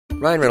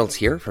Ryan Reynolds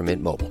here from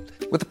Mint Mobile.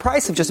 With the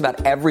price of just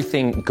about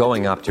everything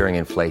going up during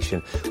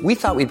inflation, we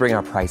thought we'd bring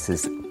our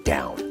prices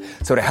down.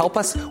 So to help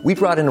us, we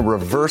brought in a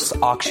reverse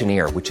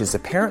auctioneer, which is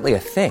apparently a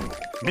thing.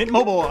 Mint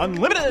Mobile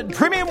Unlimited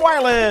Premium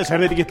Wireless. How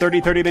to get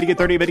 30, 30, bit to get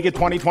 30, bit to get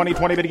 20, 20,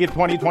 20, bit to get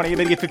 20, 20,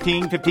 bit to get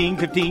 15, 15,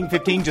 15,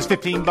 15, just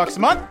 $15 a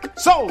month?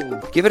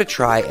 Sold! Give it a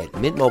try at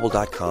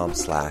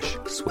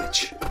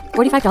mintmobile.com/switch.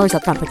 $45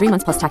 up front for 3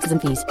 months plus taxes and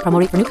fees. Promo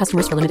rate for new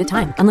customers for limited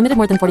time. Unlimited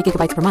more than 40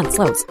 gigabytes per month.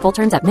 Slows full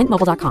terms at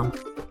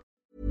mintmobile.com.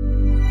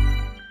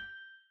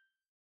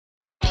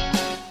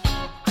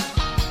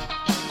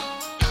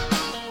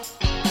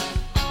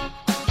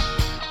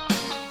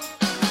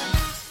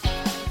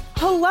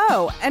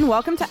 Hello, and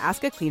welcome to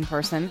Ask a Clean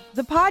Person,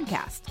 the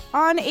podcast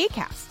on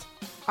Acast.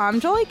 I'm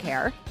Jolie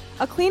Kerr,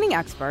 a cleaning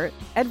expert,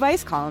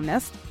 advice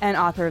columnist, and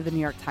author of the New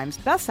York Times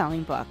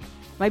bestselling book,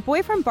 My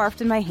Boyfriend Barfed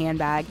in My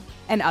Handbag,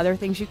 and Other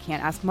Things You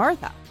Can't Ask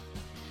Martha.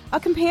 A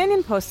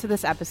companion post to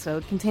this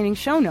episode containing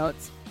show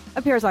notes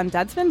appears on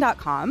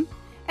Deadspin.com,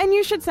 and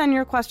you should send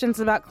your questions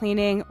about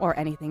cleaning, or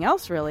anything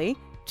else really,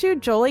 to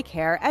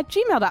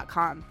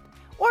joliecare@gmail.com,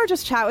 or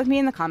just chat with me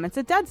in the comments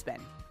at Deadspin.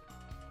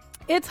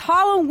 It's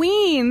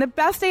Halloween, the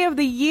best day of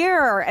the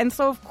year, and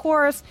so, of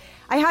course,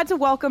 I had to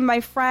welcome my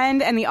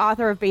friend and the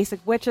author of Basic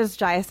Witches,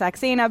 Jaya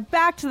Saxena,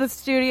 back to the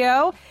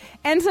studio,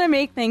 and to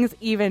make things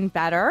even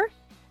better,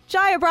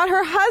 Jaya brought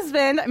her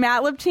husband,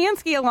 Matt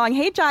Lipchansky, along.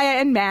 Hey,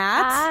 Jaya and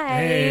Matt. Hi.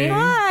 Hey.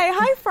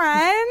 Hi,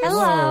 friends.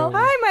 Hello.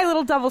 Hi, my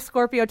little double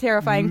Scorpio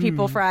terrifying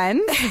people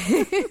friends.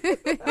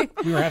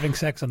 We were having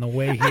sex on the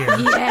way here.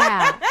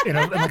 Yeah. In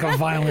like a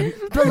violent...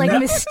 But like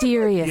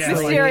mysterious. Yeah,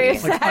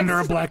 Mysterious like sex. under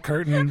a black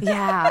curtain.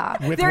 Yeah.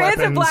 With There is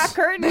weapons. a black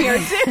curtain here,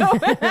 too.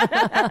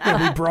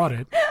 Yeah, we brought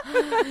it.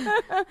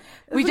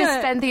 We just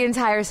spent the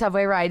entire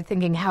subway ride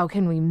thinking, how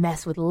can we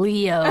mess with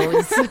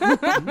Leos?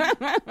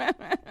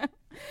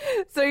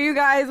 So you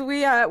guys,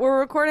 we're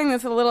recording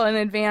this a little in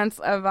advance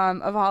of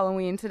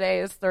Halloween. Today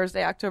is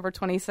Thursday, October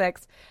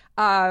 26th.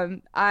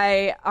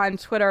 I on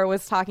Twitter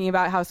was talking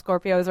about how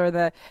Scorpios are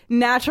the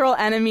natural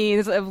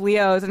enemies of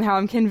Leos, and how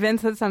I'm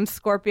convinced that some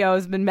Scorpio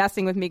has been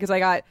messing with me because I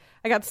got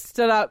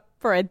stood up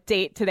for a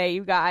date today,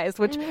 you guys.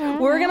 Which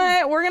we're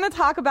gonna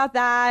talk about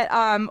that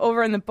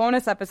over in the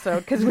bonus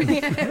episode because we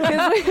have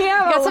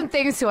Got some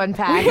things to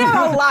unpack. we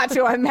have a lot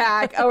to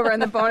unpack over in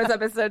the bonus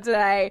episode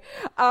today.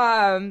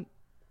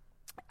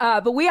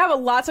 But we have a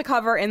lot to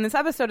cover in this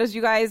episode, as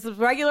you guys,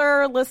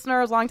 regular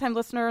listeners, longtime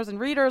listeners, and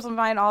readers of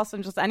mine, also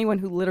just anyone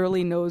who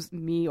literally knows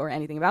me or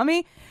anything about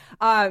me,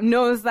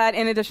 knows that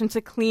in addition to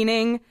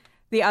cleaning,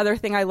 the other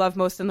thing I love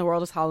most in the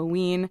world is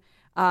Halloween.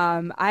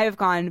 I have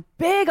gone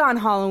big on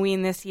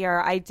Halloween this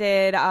year. I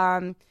did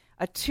a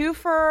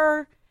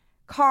twofer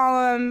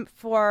column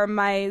for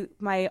my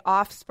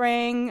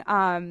Offspring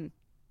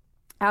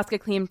Ask a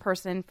Clean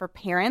Person for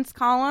Parents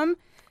column.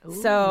 Ooh.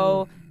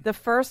 So the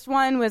first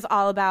one was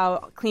all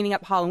about cleaning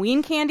up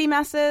Halloween candy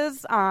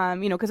messes,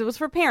 because it was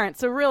for parents.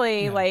 So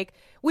really, like,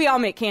 we all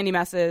make candy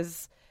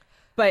messes,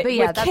 but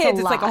yeah, with that's kids,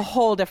 a it's like a lot.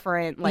 whole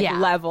different Yeah.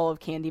 level of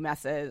candy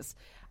messes.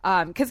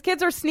 Because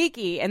kids are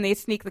sneaky and they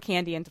sneak the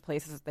candy into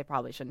places that they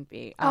probably shouldn't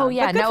be. Oh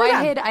yeah, but good no, for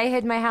I them.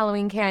 hid my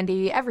Halloween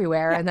candy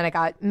everywhere, and then it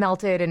got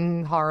melted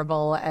and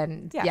horrible,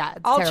 and it's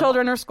all terrible.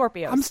 children are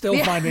Scorpios. I'm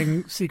still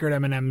finding secret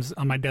M&Ms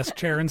on my desk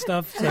chair and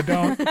stuff, so I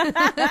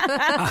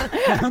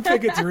don't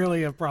think it's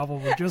really a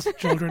problem with just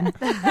children.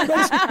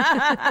 That's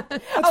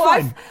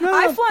fine.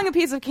 I flung a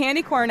piece of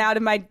candy corn out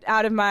of my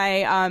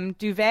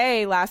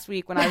duvet last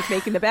week when I was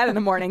making the bed in the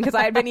morning because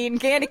I had been eating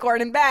candy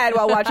corn in bed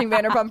while watching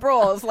Vanderpump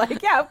Rules.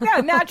 Like, yeah,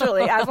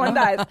 naturally, as one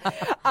does.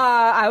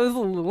 I was a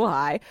little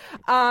high.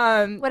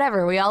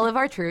 Whatever, we all live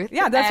our truth.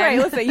 Yeah, that's right.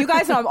 Listen, you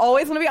guys know I'm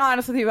always going to be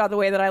honest with you about the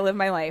way that I live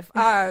my life.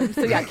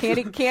 So yeah,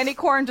 candy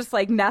corn just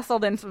like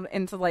nestled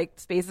into like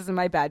spaces in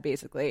my bed,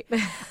 basically.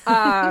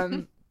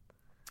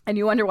 And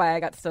you wonder why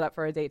I got stood up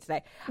for a date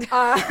today. Maybe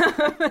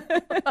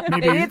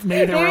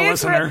they were a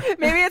listener.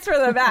 Maybe it's for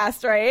the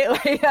best, right?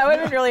 Like, that would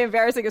have been really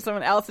embarrassing if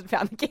someone else had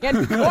found the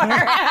candy corn.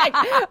 Like,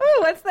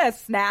 ooh, what's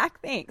this? Snack?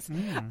 Thanks.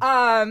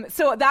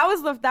 So that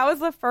was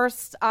the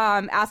first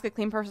Ask a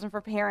Clean Person for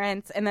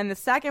Parents. And then the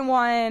second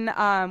one,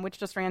 which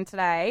just ran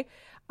today,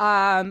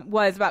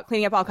 was about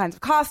cleaning up all kinds of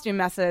costume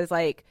messes,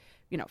 like,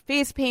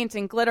 face paint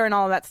and glitter and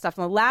all of that stuff.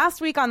 And the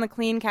last week on the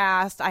Clean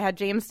Cast, I had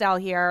James Dell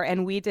here,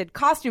 and we did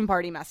costume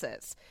party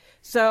messes.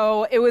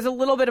 So it was a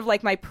little bit of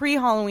like my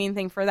pre-Halloween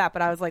thing for that.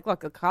 But I was like,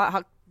 look,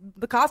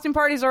 the costume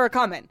parties are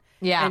coming.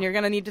 Yeah. And you're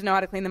going to need to know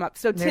how to clean them up.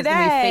 So There's today...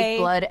 gonna be fake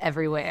blood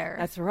everywhere.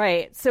 That's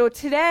right. So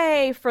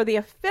today, for the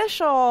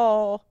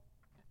official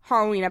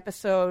Halloween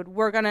episode,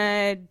 we're going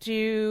to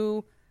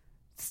do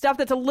stuff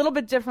that's a little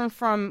bit different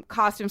from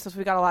costumes. So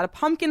we got a lot of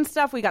pumpkin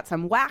stuff. We got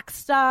some wax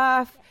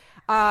stuff.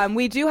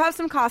 We do have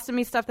some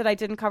costumey stuff that I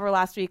didn't cover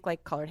last week,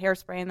 like colored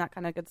hairspray and that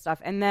kind of good stuff.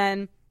 And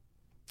then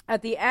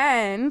at the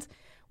end,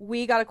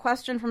 we got a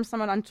question from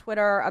someone on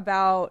Twitter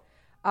about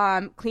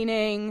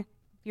cleaning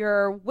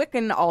your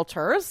Wiccan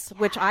altars,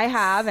 which I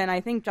have, and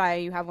I think, Jaya,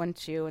 you have one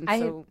too, and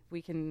so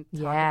we can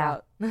talk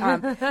about.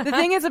 The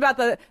thing is about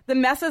the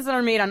messes that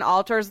are made on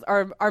altars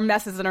are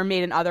messes that are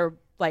made in other,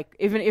 like,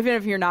 even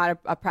if you're not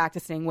a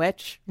practicing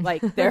witch,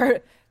 like,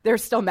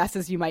 there's still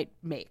messes you might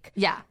make.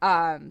 Yeah.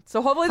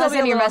 So hopefully Plus,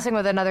 then you're messing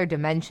with another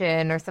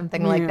dimension or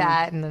something like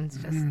that, and then it's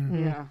just...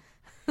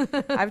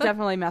 I've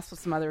definitely messed with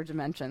some other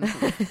dimensions.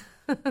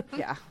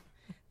 Yeah.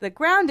 The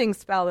grounding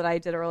spell that I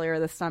did earlier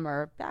this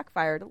summer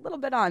backfired a little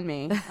bit on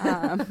me.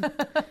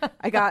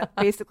 I got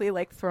basically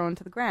like thrown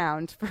to the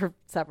ground for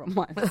several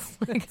months.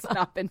 It's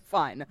not been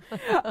fun.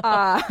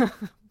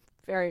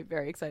 Very,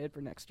 very excited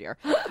for next year.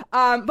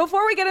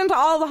 Before we get into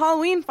all the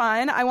Halloween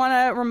fun, I want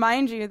to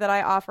remind you that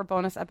I offer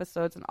bonus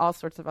episodes and all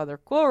sorts of other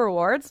cool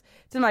rewards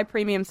to my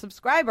premium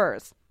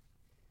subscribers.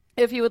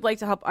 If you would like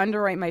to help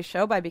underwrite my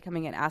show by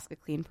becoming an Ask a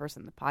Clean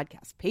Person, the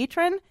podcast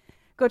patron,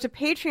 go to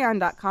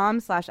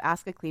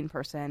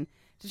patreon.com/askacleanperson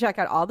to check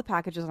out all the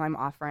packages I'm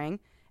offering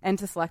and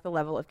to select the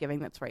level of giving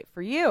that's right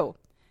for you.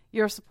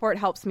 Your support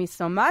helps me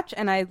so much,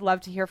 and I'd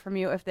love to hear from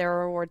you if there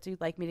are rewards you'd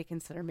like me to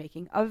consider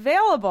making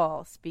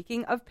available.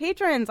 Speaking of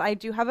patrons, I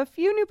do have a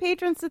few new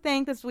patrons to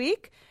thank this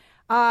week.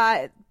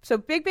 So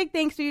big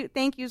thank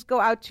yous go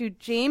out to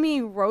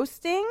Jamie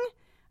Roasting.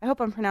 I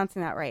hope I'm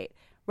pronouncing that right.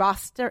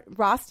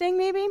 Rosting,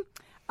 maybe?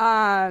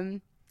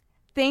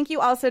 Thank you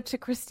also to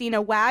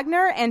Christina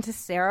Wagner and to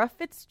Sarah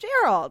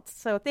Fitzgerald.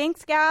 So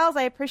thanks, gals.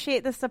 I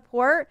appreciate the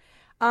support.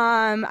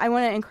 I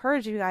want to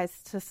encourage you guys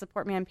to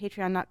support me on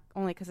Patreon, not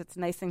only because it's a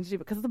nice thing to do,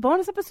 but because the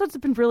bonus episodes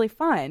have been really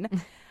fun.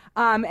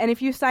 And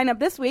if you sign up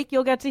this week,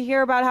 you'll get to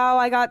hear about how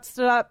I got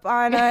stood up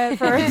on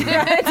for a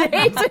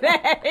date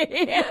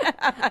today.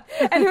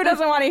 And who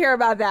doesn't want to hear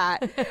about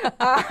that?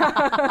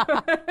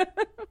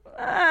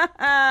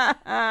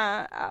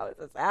 How is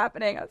this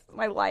happening? This is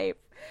my life.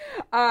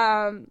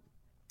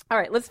 All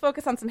right, let's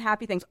focus on some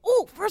happy things.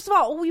 Oh, first of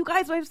all, you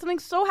guys, I have something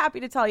so happy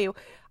to tell you.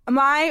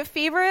 My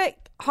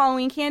favorite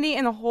Halloween candy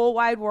in the whole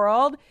wide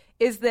world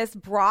is this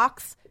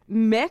Brock's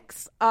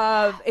mix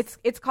of,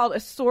 it's called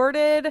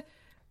Assorted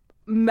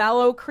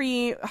Mellow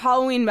Cream,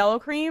 Halloween Mellow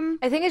Cream.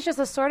 I think it's just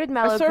assorted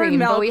mellow cream,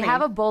 but we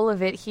have a bowl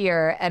of it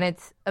here, and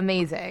it's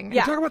amazing.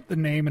 Yeah. Talk about the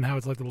name and how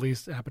it's like the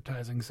least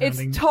appetizing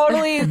sounding. It's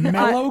totally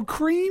mellow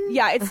cream.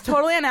 Yeah, it's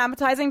totally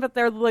unappetizing, but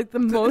they're like the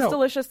most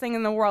delicious thing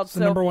in the world. It's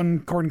the number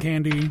one corn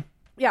candy.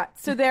 Yeah,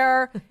 so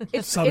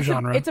it's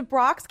subgenre. It's a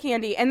Brock's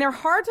candy, and they're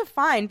hard to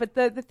find. But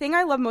the thing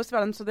I love most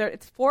about them, so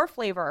it's 4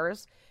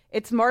 flavors.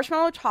 It's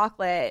marshmallow,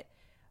 chocolate,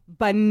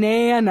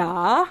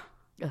 banana.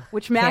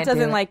 Which Matt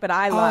doesn't like, but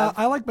I love.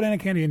 I like banana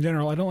candy in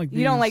general. I don't like these.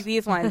 You don't like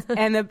these ones.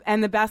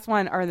 and the best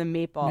one are the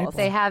maple.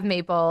 They have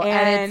maple.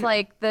 And it's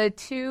like the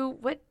two,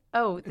 what?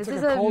 Oh, this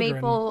is a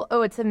maple.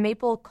 Oh, it's a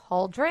maple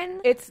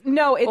cauldron? It's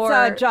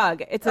a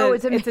jug. It's a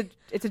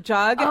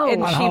jug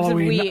and sheaves of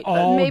wheat.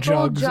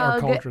 Maple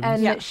jug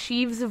and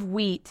sheaves of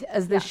wheat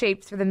as the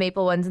shapes for the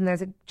maple ones. And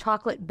there's a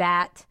chocolate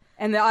bat.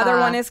 And the other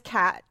one is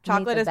cat.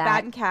 Chocolate is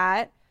bat and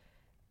cat.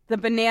 The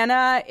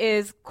banana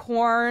is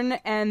corn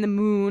and the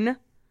moon.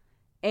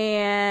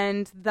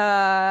 And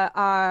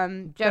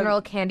the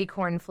general candy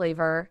corn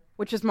flavor,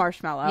 which is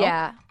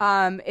marshmallow,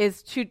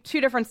 is two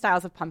different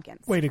styles of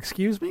pumpkins. Wait,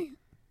 excuse me?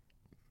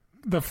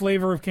 The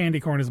flavor of candy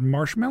corn is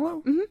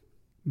marshmallow? Mm-hmm.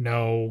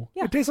 No,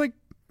 it tastes like.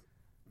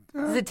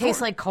 Does it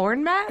taste like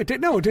corn, Matt?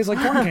 No, it tastes like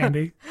corn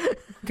candy.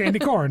 Candy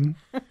corn.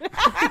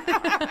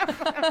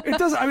 It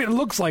does. I mean, it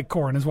looks like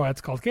corn, is why it's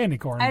called candy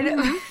corn. It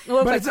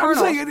looks like I'm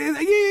saying,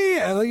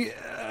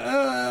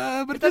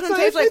 but it doesn't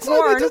taste like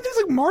corn. It doesn't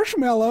taste like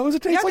marshmallows.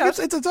 It tastes like it's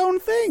its own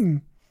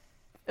thing.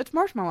 It's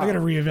marshmallow. I got to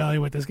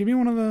reevaluate this. Give me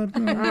one of the.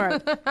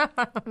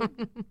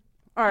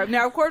 All right.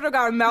 Now, of course, I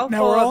got a mouthful.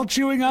 Now we're all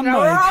chewing on Mike.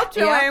 We're all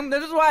chewing. Yeah.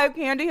 This is why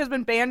candy has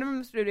been banned from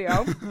the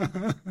studio.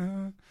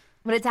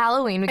 But it's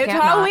Halloween. It's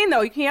Halloween,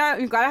 though.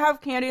 You've got to have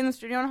candy in the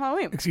studio on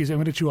Halloween. Excuse me. I'm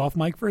going to chew off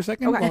Mike for a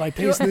second while I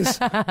taste this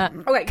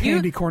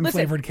candy corn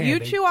flavored candy. You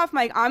chew off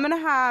Mike. I'm going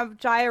to have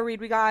Jaya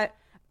read. We got.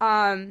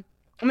 I'm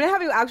going to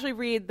have you actually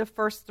read the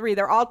first 3.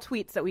 They're all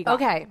tweets that we got.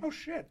 Okay. Oh,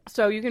 shit.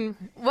 So you can.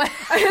 What?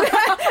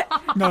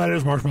 No, that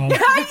is marshmallow.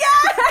 Yes!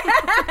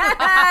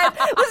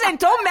 Listen,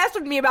 don't mess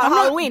with me about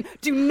Halloween.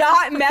 Do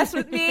not mess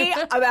with me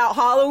about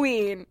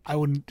Halloween. I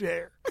wouldn't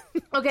dare.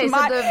 Okay,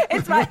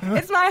 it's my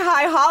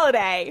high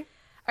holiday.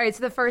 All right,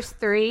 so the first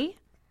 3.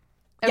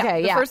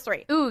 Okay, the first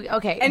 3. Ooh,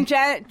 okay. And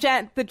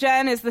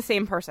Jen is the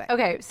same person.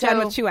 Okay, so Jen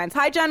with 2 N's.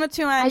 Hi, Jen with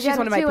 2 N's. She's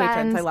one of my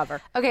patrons. I love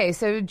her. Okay,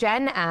 so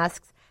Jen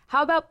asks,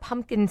 how about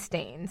pumpkin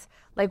stains?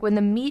 Like when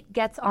the meat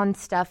gets on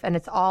stuff and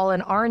it's all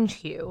an orange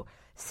hue,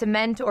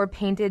 cement or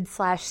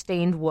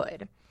painted/stained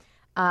wood.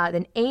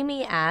 Then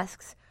Amy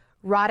asks,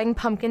 rotting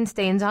pumpkin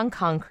stains on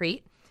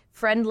concrete.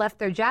 Friend left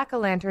their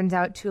jack-o'-lanterns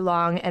out too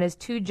long and has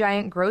 2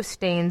 giant gross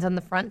stains on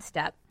the front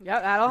step.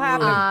 Yep, that'll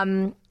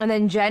happen. And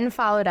then Jen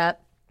followed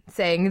up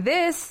saying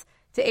this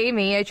to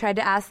Amy. I tried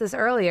to ask this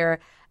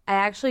earlier. I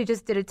actually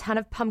just did a ton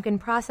of pumpkin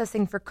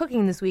processing for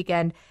cooking this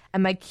weekend,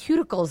 and my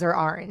cuticles are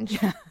orange.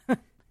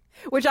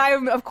 which I,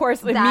 of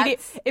course,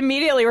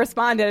 immediately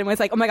responded and was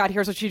like, oh my God,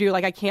 here's what you do.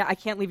 Like, I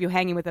can't leave you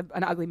hanging with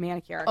an ugly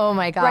manicure. Oh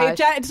my gosh.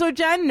 Right? So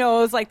Jen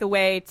knows like the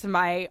way to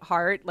my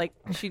heart. Like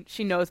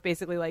she knows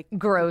basically like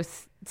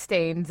gross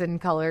stains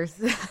and colors.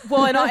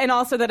 Well, and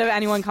also that if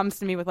anyone comes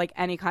to me with like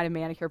any kind of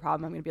manicure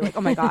problem, I'm going to be like,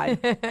 oh my God,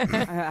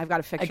 I've got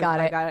to fix you.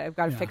 I've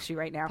got to fix you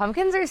right now.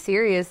 Pumpkins are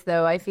serious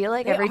though. I feel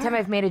like every time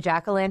I've made a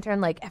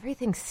jack-o'-lantern, like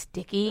everything's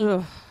sticky.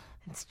 Ugh.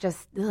 It's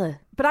just, ugh.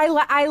 But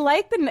I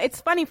like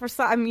it's funny for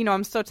some,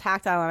 I'm so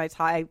tactile and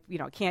I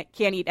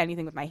can't eat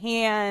anything with my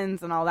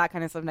hands and all that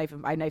kind of stuff.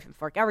 I knife and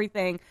fork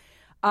everything.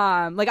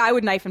 Like I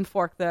would knife and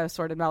fork the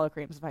assorted mellow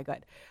creams if I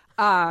could.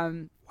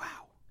 Wow.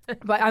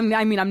 But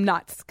I'm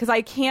nuts because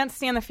I can't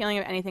stand the feeling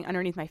of anything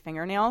underneath my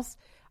fingernails.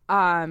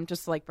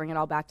 Just to like bring it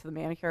all back to the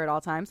manicure at all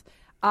times.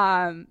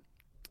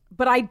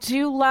 But I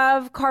do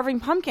love carving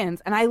pumpkins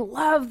and I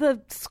love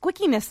the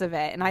squickiness of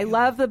it and I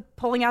love the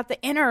pulling out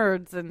the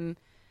innards and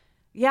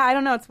yeah, I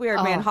don't know. It's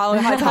weird, man.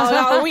 Halloween.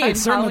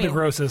 It's certainly the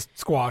grossest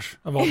squash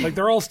of all. Like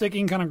they're all sticky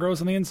and kind of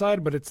gross on the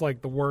inside, but it's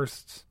like the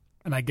worst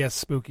and I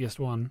guess spookiest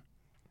one.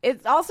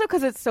 It's also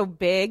because it's so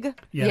big.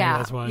 Yeah,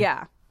 that's why.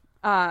 Yeah.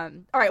 All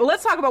right. Well,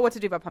 let's talk about what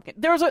to do about pumpkin.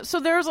 There's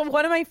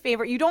one of my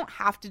favorite. You don't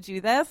have to do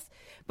this,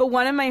 but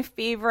one of my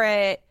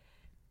favorite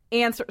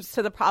answers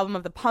to the problem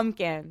of the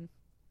pumpkin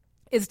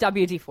is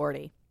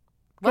WD-40.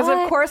 Because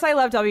of course I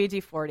love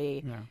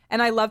WD-40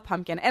 and I love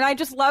pumpkin. And I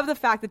just love the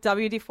fact that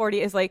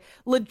WD-40 is like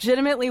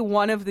legitimately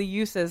one of the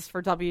uses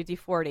for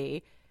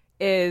WD-40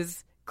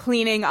 is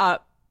cleaning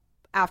up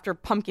after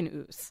pumpkin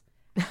ooze.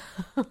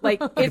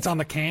 Like it's on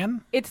the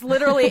can? It's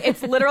literally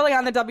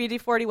on the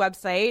WD-40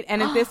 website.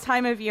 And at this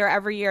time of year,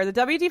 every year, the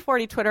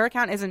WD-40 Twitter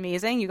account is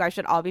amazing. You guys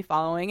should all be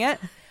following it.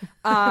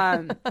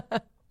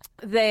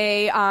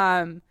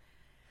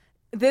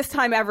 This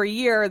time every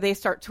year, they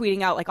start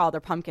tweeting out like all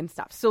their pumpkin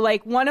stuff. So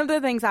like one of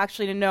the things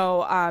actually to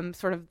know,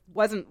 sort of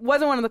wasn't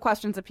one of the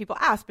questions that people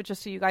asked, but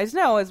just so you guys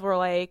know, is we're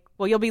like,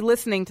 well, you'll be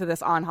listening to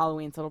this on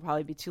Halloween, so it'll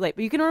probably be too late,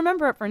 but you can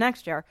remember it for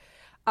next year.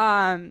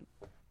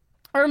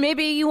 Or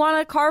maybe you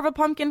want to carve a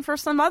pumpkin for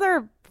some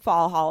other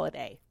fall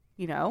holiday.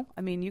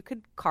 You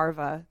could carve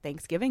a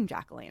Thanksgiving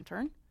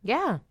jack-o'-lantern.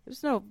 Yeah.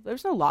 There's no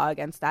law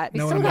against that.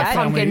 We still got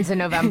pumpkins in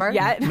November.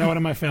 Yet. No one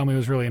in my family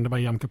was really into my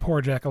Yom Kippur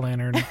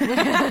jack-o'-lantern.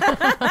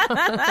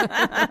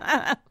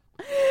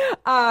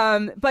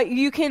 But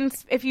you can,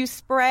 if you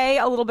spray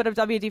a little bit of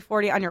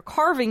WD-40 on your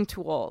carving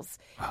tools,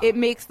 it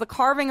makes the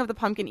carving of the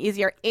pumpkin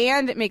easier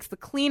and it makes the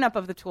cleanup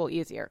of the tool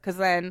easier because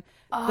then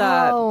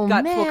the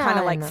guts will kind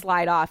of like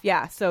slide off.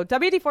 Yeah. So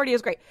WD-40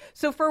 is great.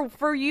 So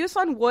for use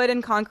on wood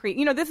and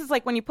concrete, this is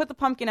like when you put the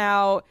pumpkin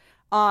out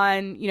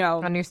on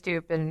your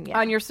stoop and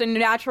on your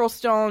natural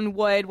stone,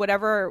 wood,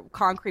 whatever,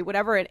 concrete,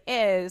 whatever it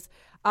is.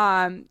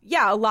 A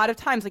lot of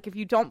times, like if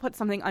you don't put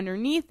something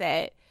underneath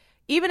it,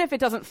 even if it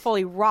doesn't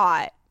fully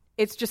rot,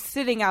 it's just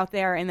sitting out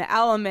there in the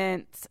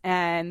elements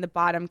and the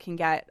bottom can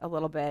get a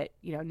little bit,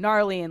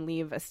 gnarly and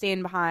leave a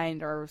stain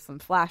behind or some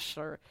flesh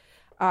or,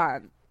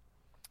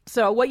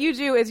 so what you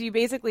do is you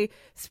basically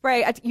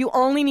spray, you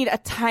only need a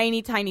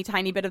tiny, tiny,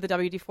 tiny bit of the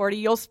WD-40.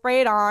 You'll spray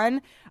it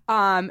on,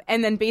 and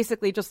then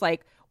basically just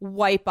like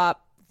wipe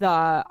up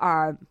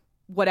the,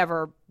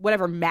 whatever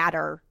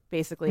matter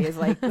basically is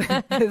like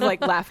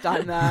left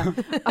on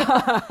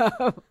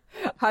the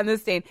on the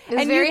stain.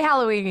 It's very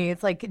Halloween-y.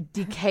 It's like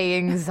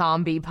decaying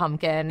zombie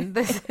pumpkin.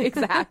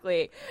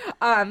 Exactly.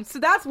 So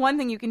that's one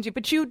thing you can do,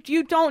 but you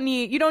don't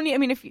need. I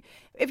mean, if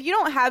you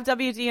don't have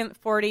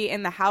WD-40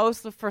 in the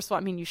house, first of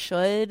all, you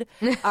should.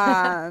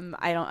 I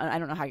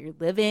don't know how you're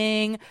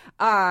living,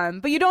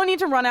 but you don't need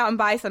to run out and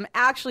buy some.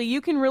 Actually,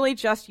 you can really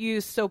just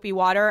use soapy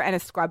water and a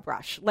scrub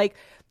brush. Like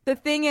the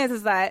thing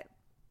is that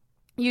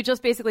you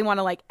just basically want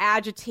to like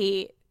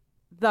agitate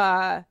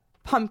the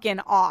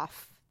pumpkin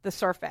off the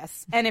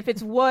surface. And if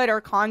it's wood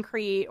or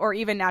concrete or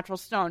even natural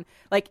stone,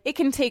 like it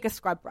can take a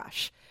scrub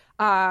brush.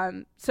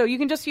 So you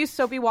can just use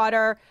soapy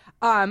water.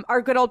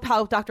 Our good old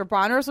pal Dr.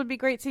 Bronner's would be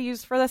great to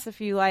use for this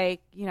if you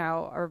like,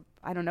 or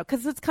I don't know,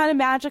 because it's kind of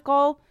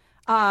magical.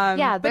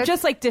 But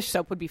just like dish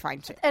soap would be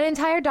fine too. An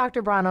entire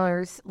Dr.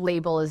 Bronner's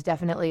label is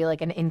definitely like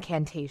an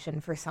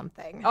incantation for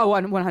something. Oh,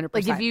 100%.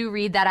 Like if you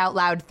read that out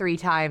loud 3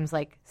 times,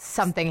 like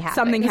something happens.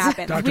 Something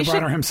happens. Dr.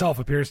 Bronner himself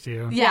appears to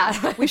you.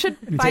 Yeah. We should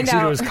he find takes out.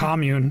 you to his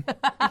commune.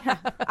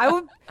 I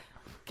would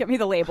get me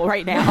the label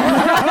right now.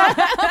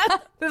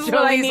 This is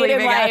what I need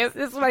in life.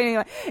 This is what I need in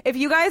life. If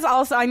you guys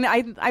also,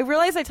 I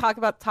realize I talked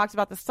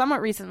about this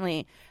somewhat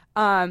recently.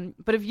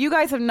 But if you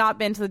guys have not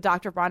been to the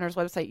Dr. Bronner's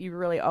website, you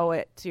really owe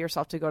it to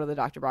yourself to go to the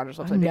Dr. Bronner's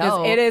website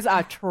because it is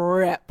a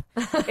trip.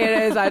 It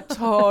is a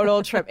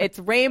total trip. It's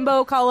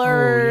rainbow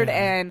colored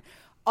and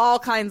all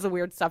kinds of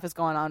weird stuff is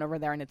going on over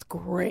there, and it's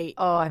great.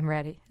 Oh, I'm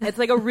ready. It's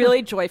like a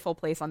really joyful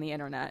place on the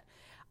internet.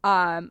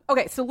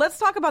 Okay, so let's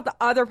talk about the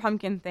other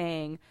pumpkin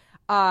thing,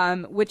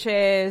 which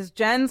is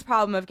Jen's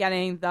problem of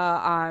getting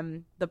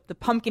the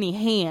pumpkin-y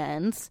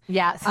hands.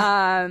 Yes.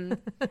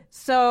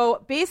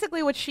 So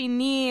basically what she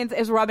needs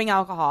is rubbing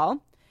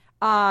alcohol.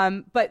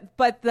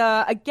 But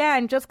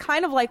again, just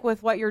kind of like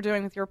with what you're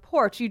doing with your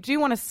porch, you do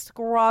want to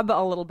scrub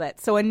a little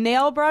bit. So a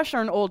nail brush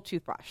or an old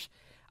toothbrush.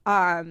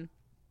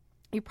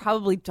 You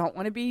probably don't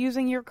want to be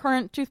using your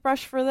current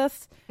toothbrush for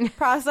this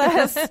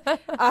process.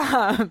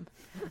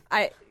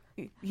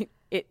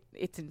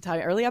 It's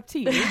entirely up to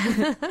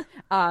you.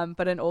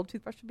 But an old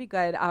toothbrush would be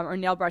good, or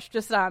nail brush.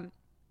 Just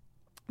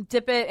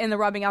dip it in the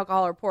rubbing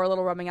alcohol or pour a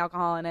little rubbing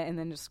alcohol in it, and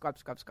then just scrub,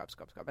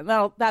 and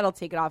that'll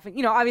take it off.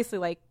 And, obviously,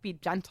 like, be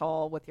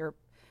gentle with your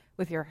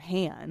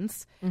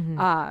hands,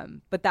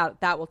 but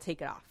that will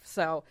take it off.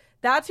 So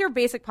that's your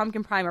basic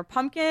pumpkin primer.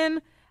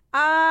 Pumpkin.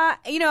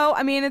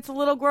 It's a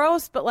little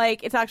gross, but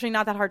like it's actually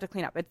not that hard to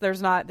clean up.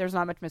 There's not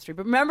much mystery.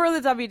 But remember,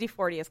 the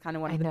WD-40 is kind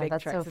of one of the big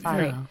tricks. So it's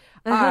great.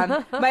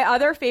 My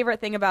other favorite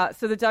thing about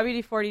the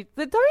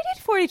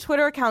WD-40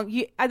 Twitter account,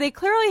 they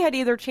clearly had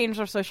either changed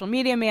their social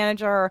media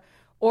manager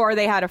or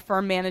they had a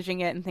firm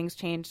managing it and things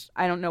changed.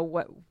 I don't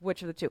know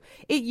which of the two.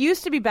 It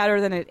used to be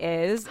better than it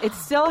is. It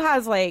still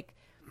has like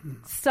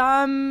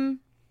some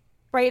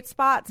bright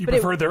spots. You but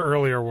preferred their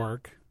earlier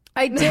work.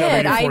 I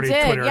did.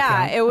 Twitter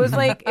yeah. account. It was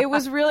like, it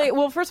was really,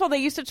 well, first of all, they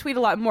used to tweet a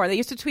lot more. They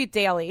used to tweet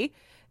daily.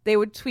 They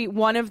would tweet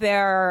one of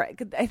their,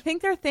 I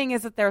think their thing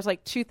is that there's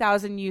like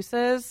 2,000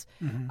 uses.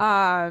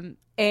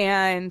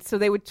 And so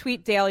they would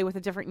tweet daily with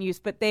a different use,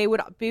 but they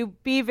would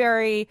be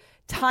very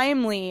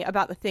timely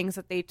about the things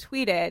that they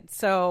tweeted.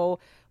 So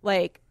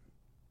like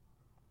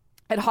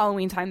at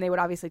Halloween time, they would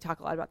obviously talk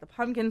a lot about the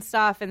pumpkin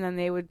stuff. And then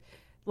they would,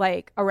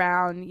 like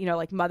around,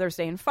 like Mother's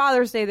Day and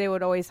Father's Day, they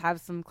would always have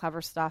some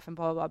clever stuff and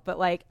blah, blah, blah. But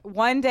like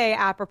one day,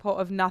 apropos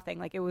of nothing,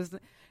 like it was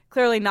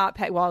clearly not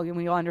pegged, well,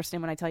 you'll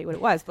understand when I tell you what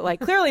it was, but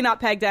like clearly not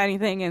pegged to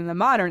anything in the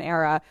modern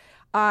era.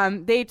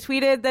 They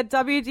tweeted that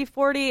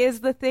WD-40 is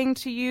the thing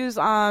to use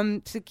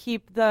to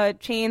keep the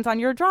chains on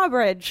your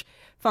drawbridge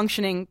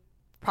functioning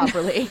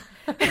properly.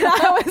 And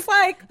I was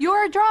like,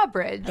 your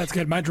drawbridge. That's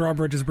good. My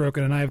drawbridge is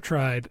broken and I have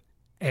tried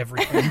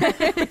everything.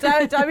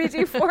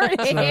 WD-40.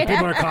 So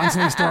people are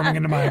constantly storming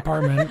into my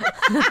apartment.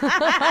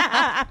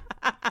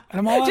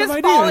 I'm all just out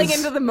of falling ideas.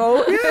 into the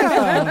moat.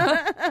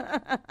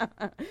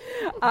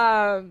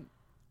 Yeah.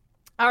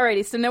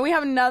 Alrighty, so now we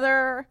have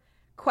another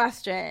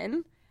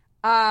question.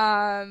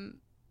 I'm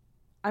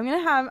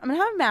gonna have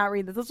Matt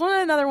read this. This is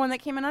another one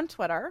that came in on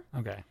Twitter.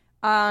 Okay.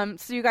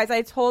 So you guys,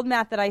 I told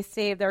Matt that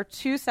there are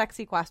 2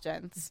 sexy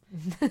questions,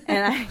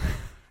 and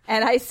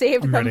I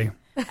saved them. Ready.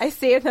 I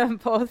saved them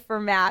both for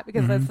Matt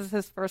because this is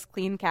his first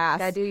clean cast.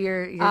 Gotta do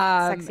your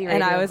sexy radio.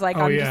 And I was like,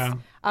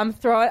 I'm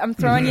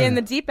throwing you in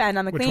the deep end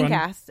on the clean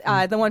cast.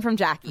 The one from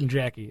Jackie. From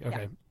Jackie.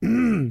 Okay.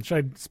 Yeah.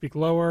 Should I speak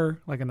lower?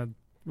 We're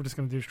just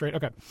gonna do straight.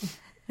 Okay.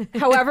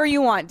 However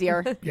you want,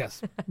 dear.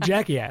 Yes.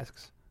 Jackie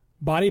asks,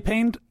 body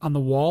paint on the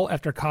wall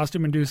after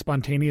costume-induced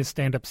spontaneous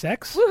stand-up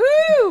sex?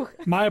 Woohoo!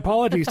 My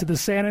apologies to the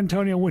San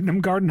Antonio Wyndham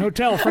Garden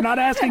Hotel for not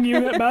asking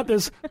you about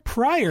this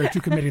prior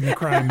to committing the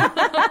crime.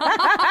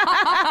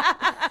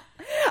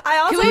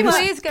 Can we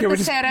please get the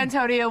San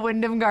Antonio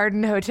Wyndham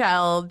Garden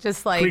Hotel?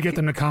 Just like, can we get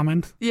them to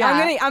comment?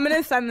 Yeah, I'm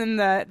gonna send them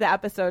the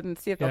episode and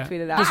see if they'll tweet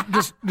it out.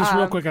 Just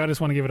real quick. I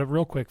just want to give it up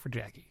real quick for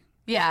Jackie.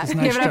 Yeah, nice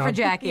give it up job. for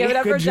Jackie. Give it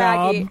up Good for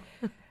Jackie. job.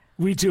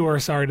 We too are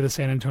sorry to the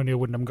San Antonio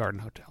Wyndham Garden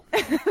Hotel.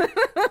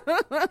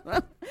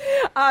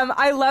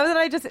 I love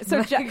that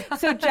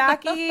so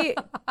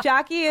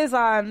Jackie is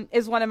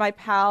one of my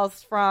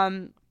pals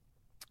from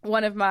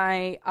one of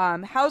my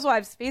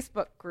housewives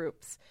Facebook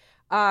groups.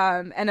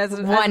 And as a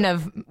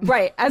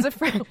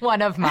friend,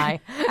 one of my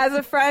as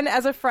a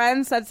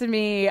friend said to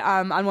me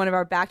on one of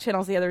our back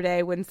channels the other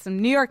day when some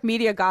New York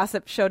media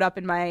gossip showed up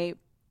in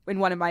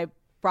one of my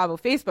Bravo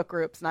Facebook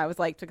groups, and I was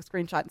like, took a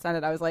screenshot and sent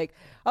it. I was like,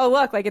 oh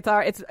look, like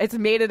it's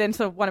made it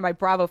into one of my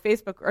Bravo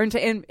Facebook or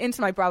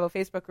into my Bravo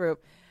Facebook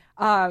group.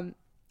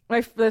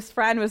 This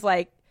friend was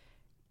like,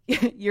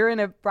 you're in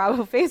a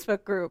Bravo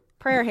Facebook group,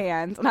 prayer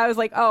hands, and I was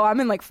like, oh, I'm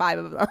in like 5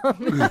 of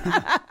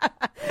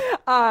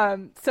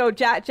them. So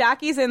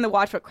Jackie's in the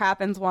Watch What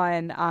Crappens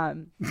one,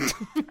 and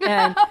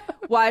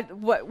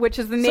which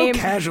is the name.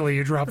 So casually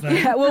you dropped that.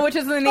 Yeah, well, which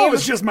is the name. Oh,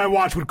 it's just my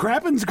Watch What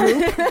Crappens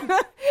group.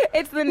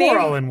 It's the name. We're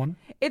all in one.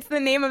 It's the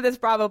name of this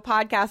Bravo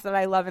podcast that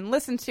I love and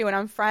listen to, and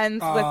I'm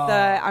friends with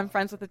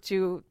the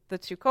two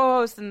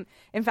co-hosts, and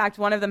in fact,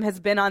 one of them has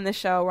been on the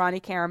show.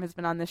 Ronnie Karam has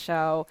been on the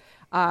show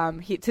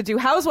to do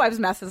Housewives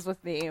messes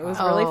with me. It was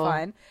really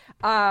fun.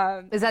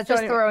 Is that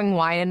just throwing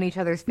wine in each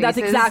other's faces? That's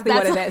exactly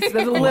what it is.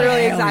 That's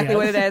literally exactly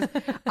what it is.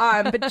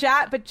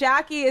 But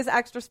Jackie is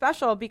extra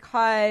special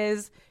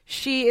because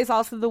she is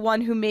also the one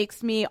who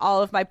makes me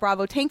all of my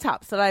Bravo tank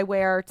tops that I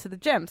wear to the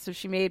gym. So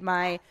she made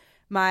my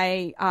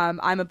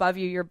I'm above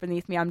you, you're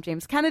beneath me, I'm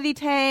James Kennedy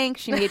tank.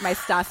 She made my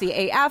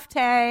Stassi AF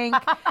tank.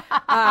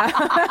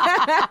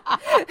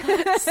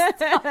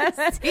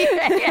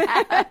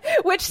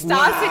 Which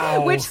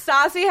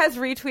Stassi has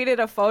retweeted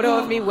a photo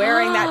of me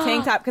wearing that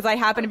tank top because I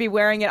happen to be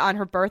wearing it on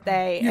her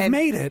birthday. You've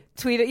made it.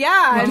 Tweeted,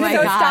 yeah. Oh my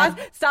God.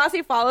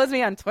 Stassi follows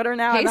me on Twitter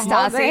now. Hey,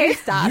 Stassi. Hey,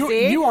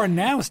 Stassi. You are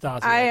now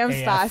Stassi. I am AF.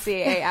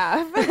 Stassi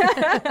AF.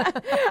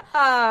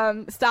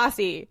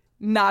 Stassi.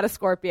 not a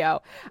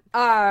Scorpio.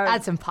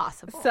 That's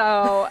impossible.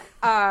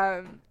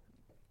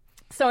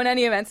 So in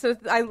any event, so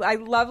I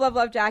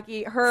love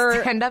Jackie.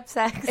 Her stand-up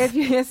sex. If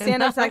you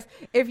stand-up sex,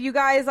 if you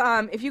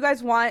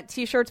guys want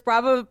t-shirts,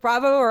 Bravo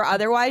or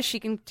otherwise, she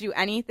can do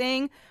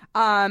anything.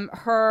 Find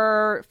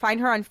her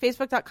on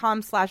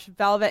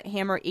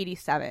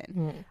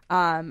Facebook.com/VelvetHammer87.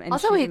 And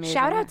also, wait,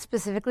 shout out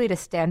specifically to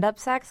stand-up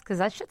sex because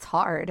that shit's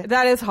hard.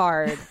 That is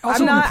hard.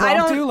 Also,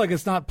 like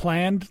it's not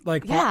planned.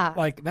 Like,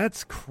 like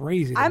that's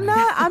crazy. I'm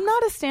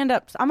not a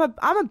stand-up. I'm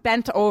a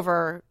bent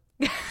over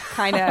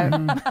kind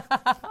of.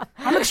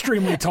 I'm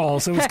extremely tall,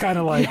 so it's kind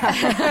of like.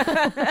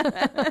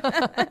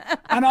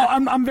 I know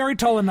I'm very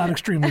tall and not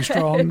extremely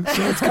strong,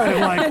 so it's kind of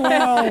like,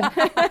 well,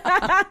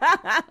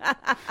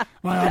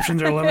 my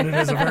options are limited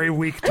as a very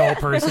weak tall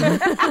person.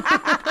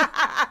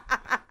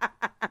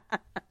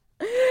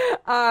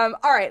 All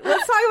right,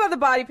 let's talk about the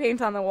body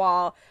paint on the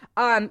wall.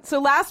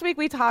 So last week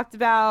we talked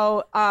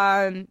about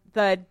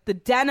the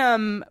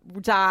denim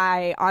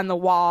dye on the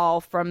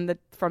wall from the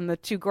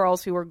two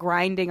girls who were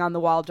grinding on the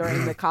wall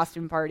during the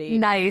costume party.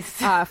 Nice.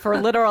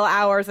 For literal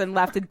hours and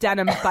left a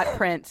denim butt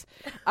print.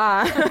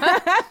 Yeah,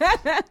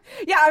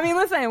 I mean,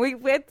 listen,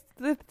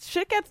 the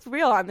shit gets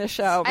real on this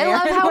show, man. I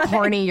love how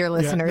horny your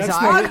listeners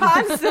are.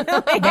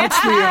 Constantly.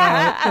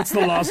 That's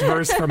the lost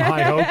verse from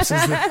High Hopes,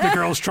 is that the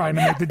girls trying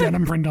to make the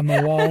denim print on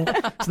the wall,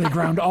 so they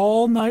ground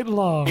all night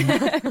long.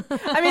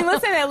 I mean,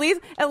 listen, at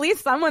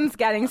least someone's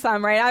getting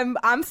some, right?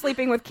 I'm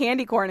sleeping with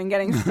candy corn and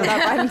getting stood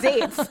up on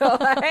dates, so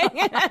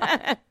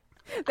like,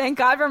 thank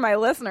God for my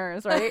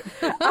listeners, right?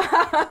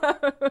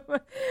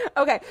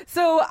 Okay,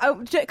 so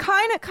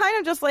kind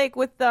of just like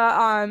with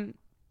the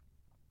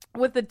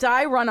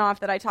dye runoff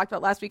that I talked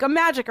about last week, a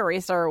magic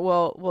eraser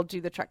will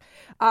do the trick.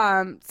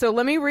 So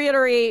let me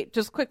reiterate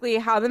just quickly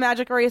how the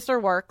magic eraser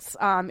works.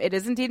 It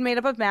is indeed made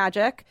up of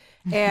magic,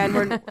 and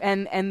we're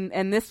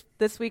and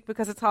this week,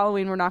 because it's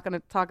Halloween, we're not going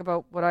to talk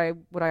about what I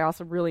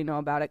also really know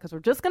about it, because we're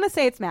just going to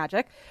say it's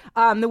magic.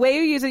 The way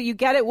you use it, you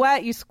get it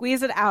wet, you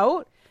squeeze it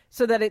out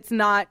so that it's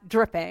not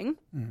dripping,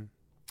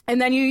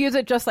 and then you use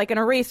it just like an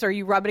eraser.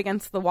 You rub it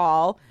against the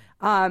wall.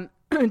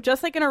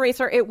 Just like an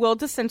eraser, it will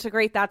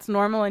disintegrate. That's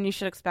normal, and you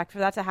should expect for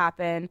that to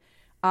happen.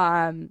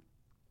 The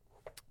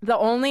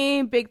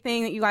only big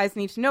thing that you guys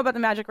need to know about the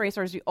magic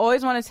eraser is you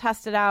always want to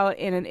test it out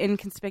in an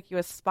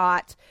inconspicuous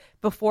spot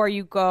before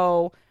you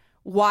go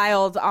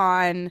wild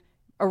on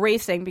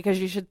erasing, because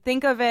you should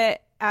think of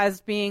it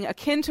as being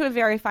akin to a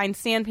very fine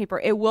sandpaper.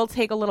 It will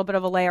take a little bit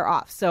of a layer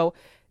off, so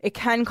it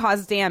can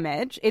cause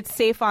damage. It's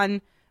safe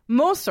on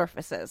most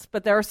surfaces,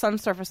 but there are some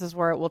surfaces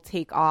where it will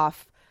take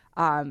off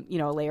a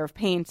layer of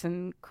paint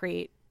and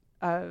create,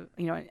 an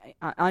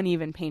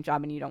uneven paint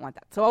job, and you don't want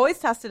that. So always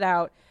test it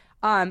out.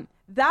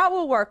 That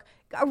will work.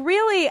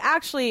 Really,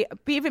 actually,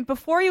 even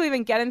before you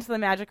even get into the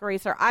magic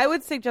eraser, I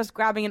would suggest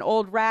grabbing an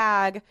old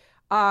rag,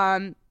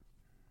 and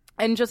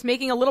just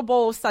making a little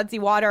bowl of sudsy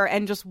water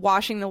and just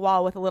washing the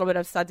wall with a little bit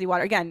of sudsy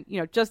water. Again,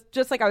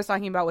 just like I was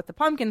talking about with the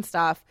pumpkin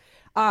stuff,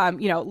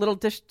 little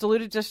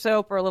diluted dish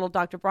soap or a little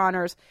Dr.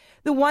 Bronner's.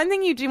 The one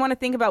thing you do want to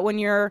think about when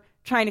you're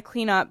trying to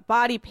clean up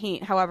body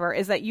paint, however,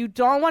 is that you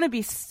don't want to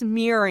be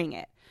smearing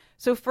it.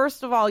 So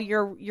first of all,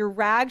 your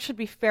rag should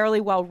be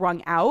fairly well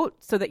wrung out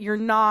so that you're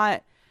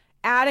not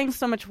adding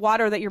so much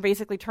water that you're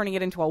basically turning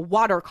it into a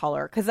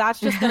watercolor, because that's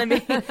just going to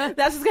make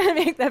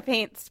the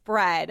paint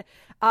spread.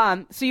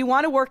 So you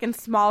want to work in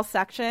small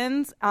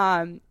sections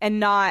and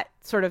not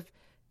sort of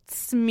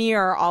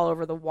smear all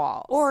over the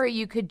walls. Or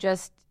you could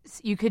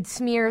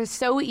smear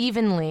so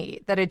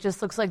evenly that it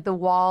just looks like the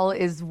wall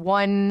is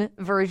one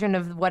version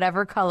of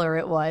whatever color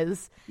it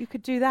was. You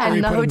could do that.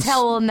 And the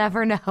hotel will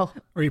never know.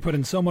 Or you put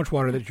in so much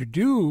water that you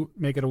do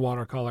make it a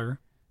watercolor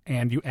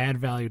and you add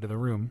value to the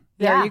room.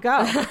 There you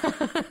go.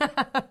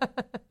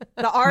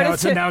 The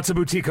artist now it's a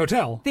boutique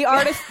hotel. The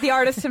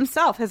artist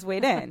himself has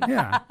weighed in.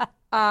 Yeah.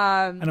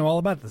 I know all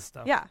about this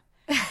stuff. Yeah.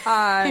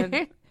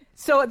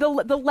 So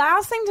the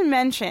last thing to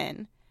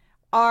mention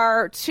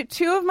are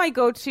two of my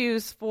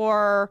go-tos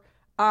for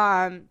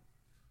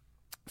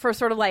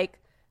sort of like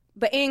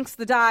the inks,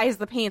 the dyes,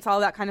 the paints,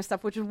 all that kind of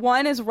stuff, which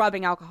one is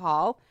rubbing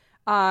alcohol.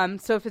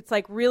 So if it's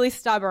like really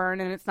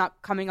stubborn and it's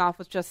not coming off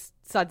with just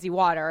sudsy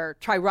water,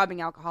 try rubbing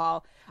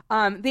alcohol.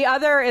 The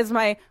other is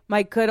my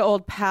good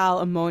old pal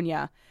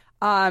ammonia.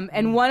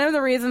 And one of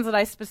the reasons that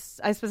I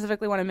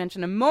specifically want to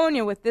mention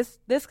ammonia with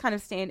this kind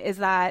of stain is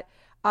that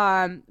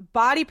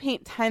body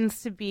paint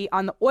tends to be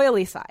on the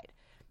oily side.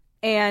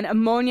 And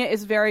ammonia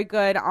is very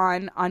good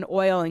on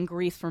oil and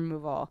grease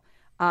removal.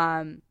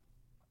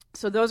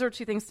 So those are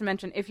two things to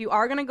mention. If you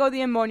are going to go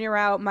the ammonia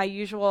route, my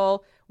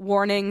usual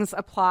warnings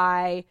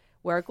apply.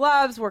 Wear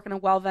gloves, work in a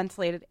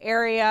well-ventilated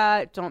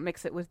area, don't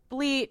mix it with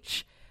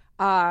bleach,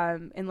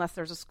 unless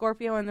there's a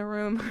Scorpio in the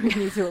room you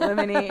need to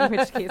eliminate, in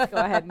which case go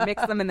ahead and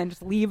mix them and then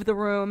just leave the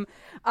room.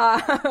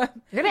 You're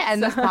going to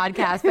end this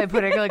podcast by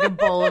putting like a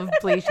bowl of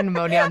bleach and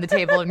ammonia on the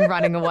table and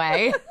running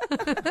away.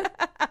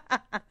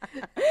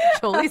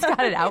 Jolie's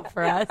got it out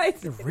for us.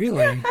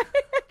 Really?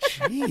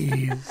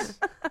 Jeez.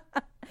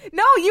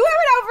 No, you have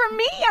it out for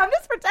me. I'm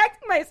just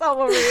protecting myself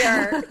over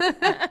here.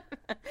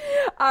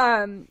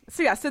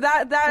 So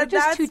We're just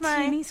that's two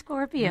my teeny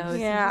Scorpios.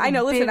 Yeah, I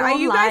know. Listen, Big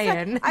old you guys,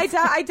 lion.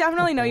 I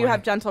definitely know you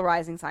have gentle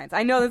rising signs.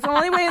 I know that's the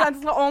only way.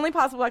 That's the only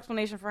possible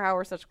explanation for how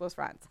we're such close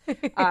friends.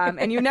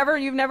 And you've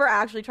never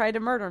actually tried to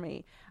murder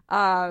me.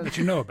 That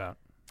you know about.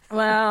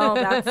 Well,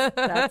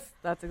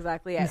 that's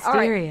exactly it. All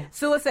right. Mysterious.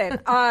 So listen,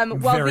 while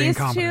Very these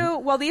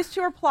incompetent.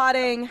 two are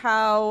plotting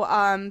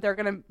how they're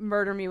going to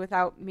murder me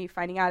without me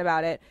finding out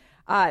about it,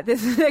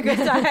 this is a good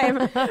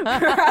time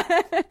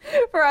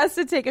for us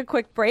to take a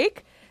quick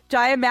break.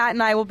 Jaya, Matt,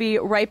 and I will be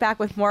right back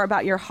with more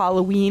about your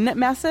Halloween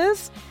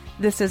messes.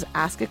 This is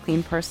Ask a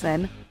Clean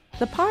Person,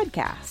 the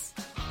podcast.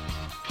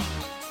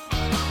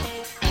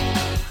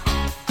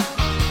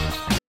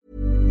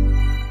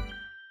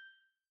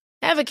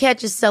 Ever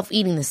catch yourself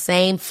eating the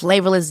same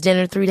flavorless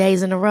dinner 3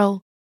 days in a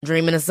row?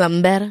 Dreaming of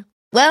something better?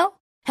 Well,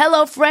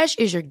 HelloFresh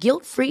is your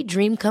guilt-free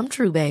dream come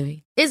true,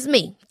 baby. It's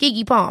me,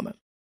 Keke Palmer.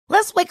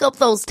 Let's wake up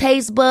those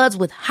taste buds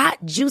with hot,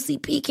 juicy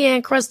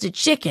pecan-crusted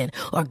chicken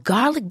or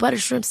garlic butter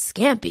shrimp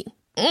scampi.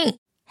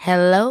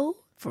 Hello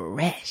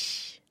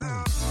Fresh.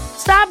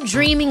 Stop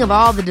dreaming of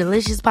all the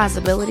delicious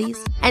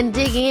possibilities and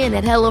dig in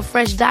at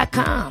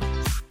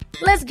HelloFresh.com.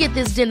 Let's get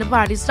this dinner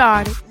party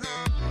started.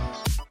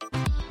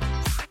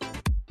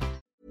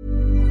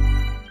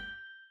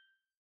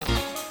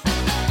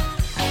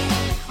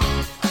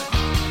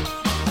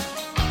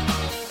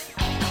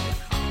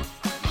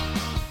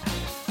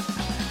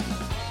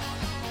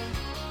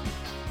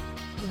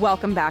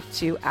 Welcome back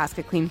to Ask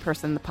a Clean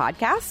Person, the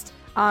podcast.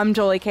 I'm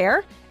Jolie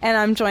Kerr, and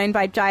I'm joined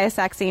by Jaya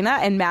Saxena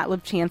and Matt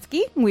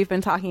Lubchansky. We've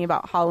been talking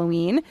about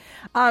Halloween.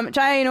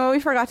 Jaya, you know what we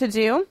forgot to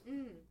do?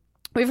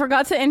 We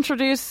forgot to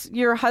introduce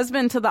your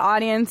husband to the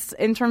audience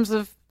in terms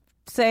of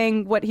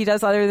saying what he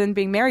does other than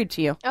being married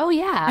to you. Oh,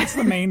 yeah. That's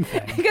the main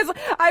thing. Because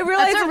I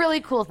realized... That's a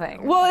really cool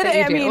thing. Well, that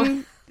you do.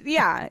 mean...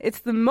 Yeah, it's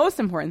the most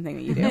important thing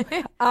that you do.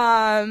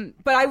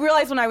 But I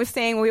realized when I was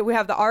saying we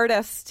have the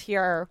artist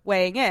here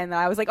weighing in, that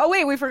I was like, oh,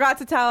 wait, we forgot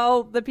to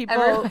tell the people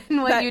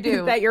Everyone what you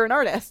do. that you're an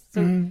artist.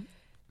 So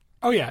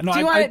Oh, yeah. No, do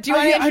you want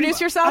to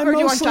introduce yourself, or do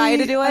you want Jaya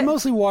to do it? I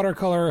mostly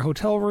watercolor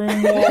hotel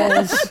room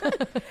walls.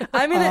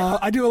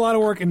 I do a lot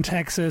of work in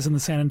Texas in the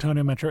San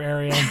Antonio metro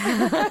area.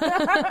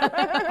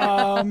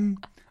 No,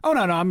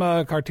 I'm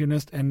a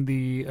cartoonist and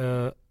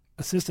the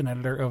assistant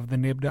editor of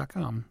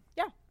thenib.com.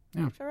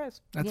 Yeah, sure is.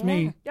 That's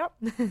me. Yep.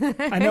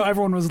 I know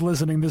everyone was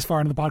listening this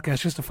far into the podcast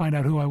just to find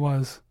out who I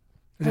was.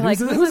 Like,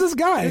 who's this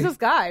guy? Who's this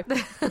guy?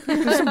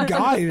 There's some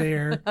guy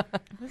there.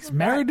 He's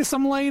married to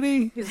some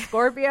lady. He's a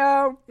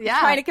Scorpio. Yeah. He's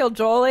trying to kill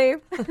Jolie.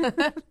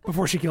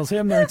 Before she kills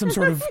him, they're in some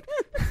sort of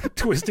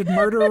twisted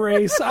murder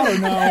race. I don't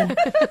know.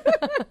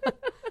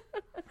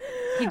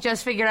 He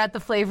just figured out the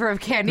flavor of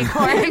candy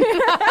corn.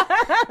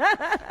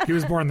 He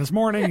was born this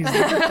morning. He's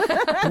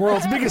the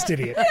world's biggest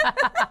idiot.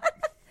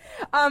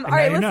 All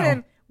right, listen.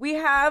 Know. We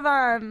have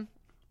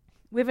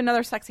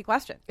another sexy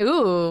question.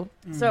 Ooh.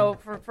 So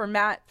for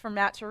Matt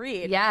to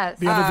read. Yes.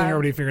 The other thing I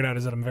already figured out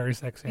is that I'm very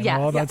sexy. I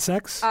know all about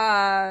sex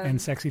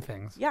and sexy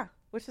things. Yeah.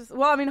 Which is,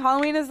 well, I mean,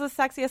 Halloween is the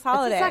sexiest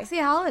holiday. It's a sexy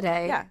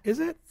holiday. Yeah. Is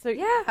it? So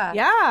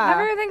Yeah.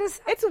 Everything's...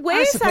 It's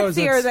way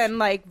sexier than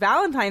like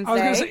Valentine's Day. I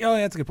was going to say, oh,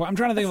 yeah, that's a good point. I'm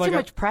trying to think That's of too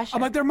like much pressure.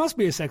 I'm like, there must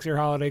be a sexier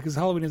holiday because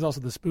Halloween is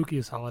also the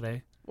spookiest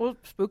holiday. Well,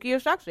 spooky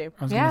is sexy. I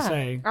was going to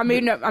say. I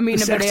mean a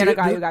banana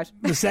guy, you guys.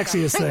 The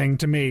sexiest thing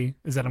to me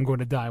is that I'm going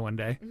to die one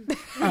day.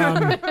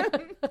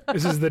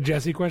 This is the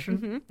Jesse question?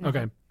 Mm-hmm.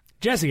 Okay.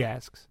 Jesse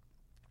asks,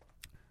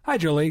 hi,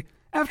 Julie.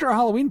 After a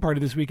Halloween party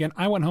this weekend,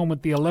 I went home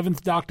with the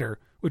 11th Doctor,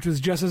 which was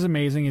just as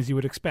amazing as you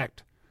would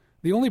expect.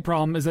 The only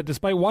problem is that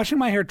despite washing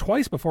my hair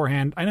twice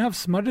beforehand, I now have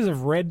smudges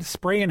of red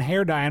spray and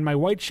hair dye on my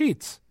white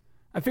sheets.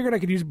 I figured I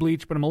could use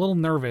bleach, but I'm a little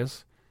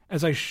nervous,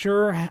 as I'm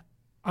sure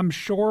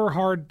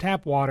hard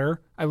tap water,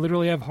 I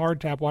literally have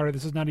hard tap water,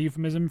 this is not a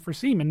euphemism for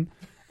semen,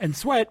 and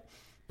sweat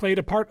played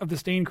a part of the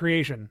stain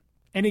creation.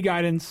 Any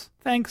guidance?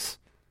 Thanks,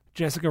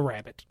 Jessica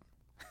Rabbit.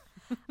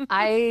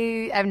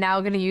 I am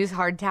now going to use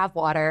hard tap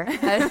water.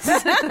 I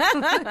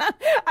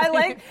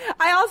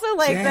also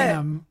like that.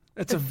 Damn,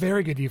 that's a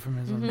very good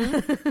euphemism.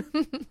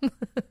 Mm-hmm.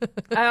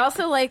 I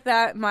also like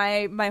that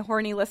my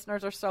horny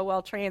listeners are so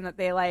well trained that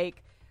they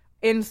like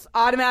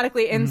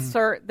automatically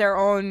insert their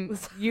own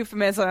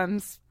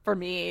euphemisms for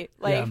me,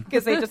 like,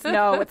 because they just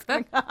know what's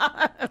going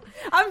on.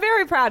 I'm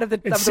very proud of the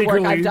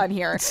work I've done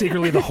here. It's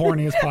secretly the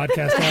horniest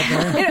podcast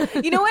out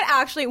there. You know what?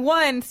 Actually,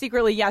 one,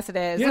 secretly, yes, it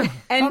is. Yeah,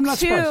 I'm not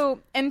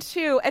surprised.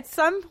 Two, at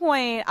some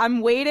point,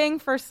 I'm waiting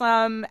for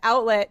some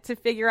outlet to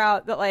figure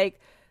out that, like,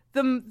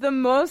 the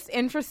most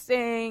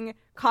interesting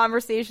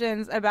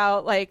conversations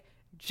about, like,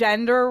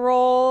 gender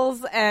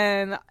roles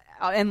and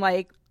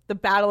like, the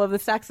battle of the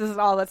sexes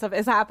and all that stuff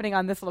is happening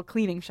on this little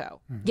cleaning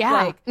show.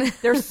 Yeah. Like,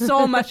 there's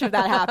so much of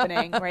that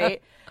happening,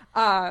 right?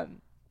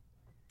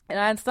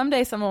 And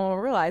someday someone will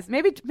realize.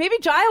 Maybe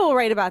Jaya will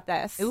write about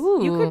this.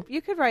 Ooh.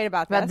 You could write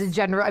about the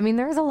gender. I mean,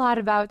 there's a lot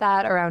about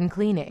that around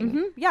cleaning.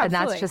 Mm-hmm. Yeah, and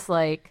absolutely. that's just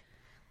like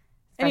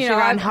Especially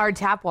around hard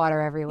tap water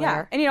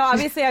everywhere. Yeah, and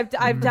obviously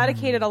I've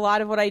dedicated a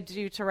lot of what I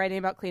do to writing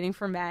about cleaning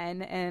for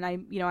men, and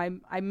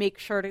I make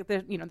sure to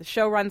the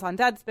show runs on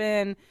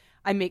Deadspin.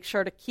 I make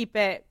sure to keep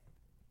it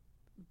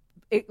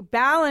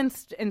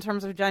balanced in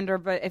terms of gender,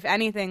 but if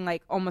anything,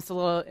 like almost a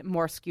little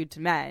more skewed to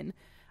men.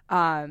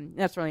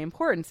 That's really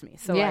important to me.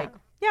 So I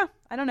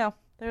don't know.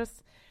 There's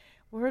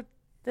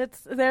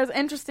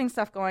interesting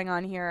stuff going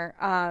on here,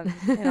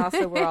 and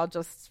also we're all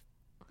just.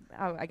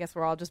 I guess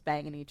we're all just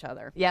banging each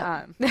other.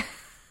 Yeah.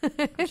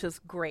 Which is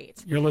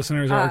great. Your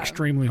listeners are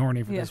extremely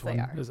horny for this one.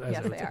 Yes,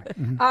 they are.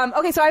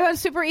 Okay, so I have a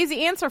super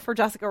easy answer for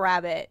Jessica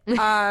Rabbit,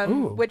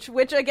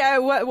 which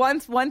again,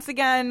 once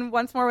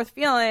more with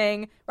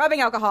feeling,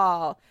 rubbing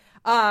alcohol.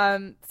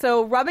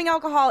 So rubbing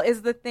alcohol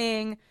is the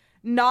thing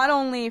not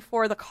only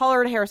for the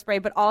colored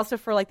hairspray, but also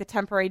for like the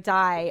temporary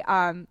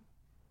dye,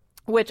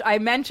 which I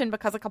mentioned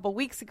because a couple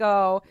weeks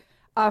ago,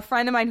 a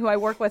friend of mine who I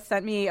work with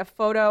sent me a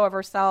photo of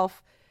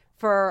herself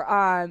for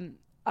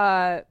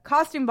a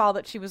costume ball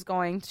that she was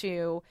going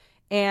to,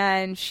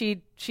 and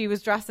she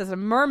was dressed as a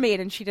mermaid,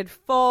 and she did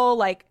full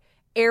like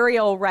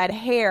Ariel red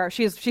hair.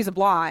 She's a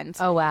blonde.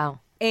 Oh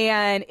wow!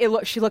 And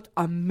she looked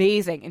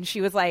amazing, and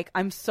she was like,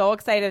 "I'm so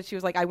excited." She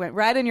was like, "I went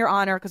red in your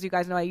honor because you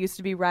guys know I used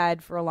to be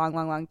red for a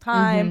long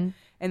time,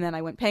 and then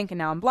I went pink, and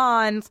now I'm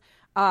blonde."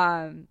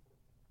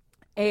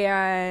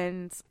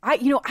 And I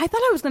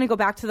thought I was going to go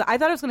back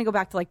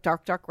to like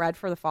dark red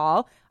for the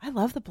fall. I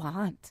love the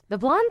blonde. The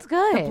blonde's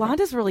good. The blonde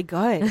is really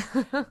good.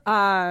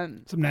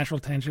 Some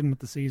natural tension with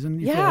the season.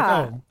 You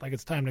feel like,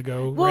 it's time to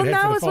go. Well, right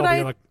now for the is fall,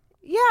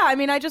 I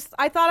mean, I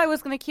thought I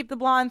was going to keep the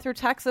blonde through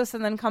Texas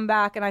and then come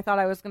back, and I thought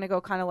I was going to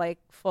go kind of like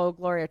full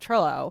Gloria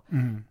Trillo.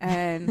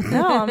 And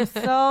no,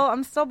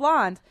 I'm still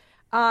blonde.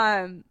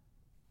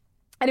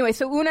 Anyway,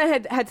 so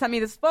Una had sent me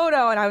this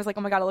photo, and I was like,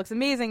 oh my God, it looks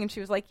amazing. And she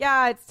was like,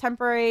 yeah, it's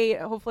temporary.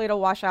 Hopefully it'll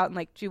wash out in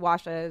like 2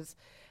 washes.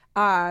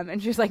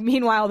 And she's like,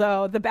 meanwhile,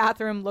 though, the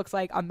bathroom looks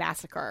like a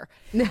massacre.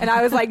 And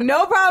I was like,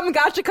 no problem.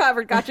 Got you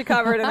covered.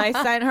 And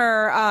I sent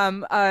her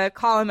a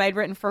column I'd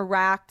written for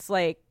Racked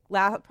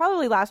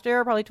probably last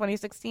year, probably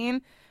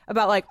 2016,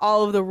 about like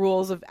all of the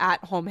rules of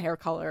at-home hair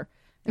color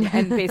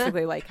and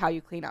basically like how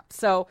you clean up.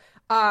 So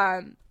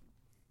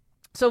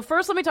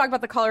first let me talk about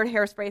the colored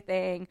hairspray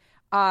thing.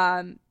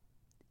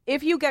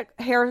 If you get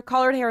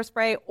colored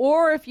hairspray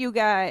or if you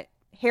get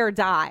hair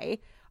dye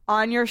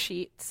on your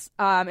sheets,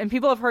 and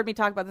people have heard me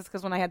talk about this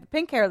because when I had the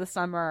pink hair this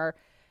summer,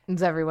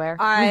 it's everywhere.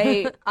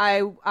 I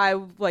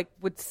like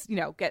would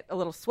get a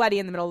little sweaty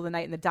in the middle of the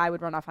night, and the dye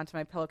would run off onto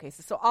my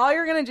pillowcases. So all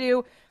you're gonna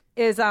do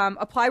is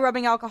apply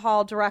rubbing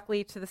alcohol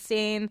directly to the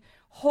stain,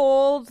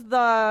 hold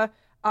the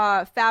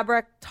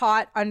fabric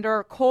taut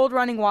under cold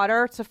running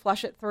water to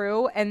flush it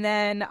through, and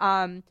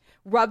then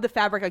rub the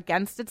fabric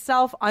against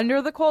itself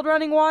under the cold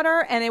running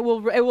water, and it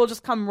will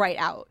just come right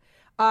out.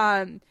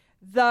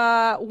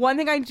 The one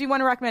thing I do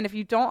want to recommend, if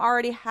you don't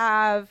already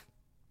have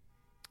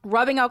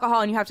rubbing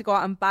alcohol and you have to go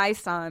out and buy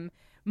some,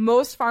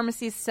 most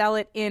pharmacies sell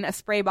it in a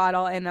spray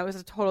bottle, and that was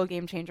a total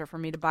game changer for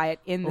me to buy it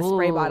in the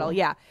spray bottle.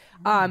 Yeah.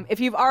 If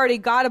you've already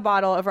got a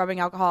bottle of rubbing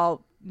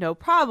alcohol, no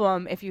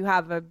problem. If you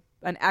have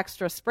an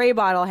extra spray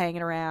bottle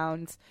hanging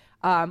around,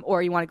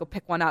 or you want to go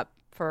pick one up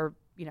for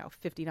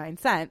 59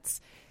 cents,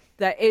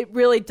 that it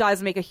really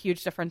does make a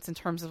huge difference in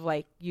terms of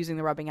like using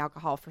the rubbing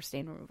alcohol for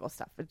stain removal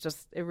stuff.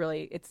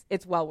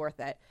 It's well worth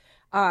it.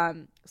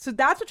 So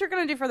that's what you're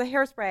going to do for the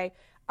hairspray.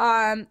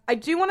 I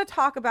do want to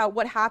talk about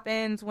what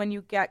happens when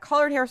you get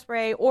colored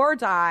hairspray or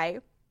dye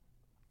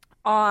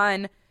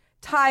on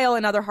tile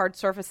and other hard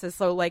surfaces.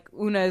 So like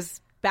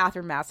Una's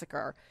bathroom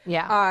massacre.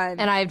 Yeah.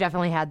 And I've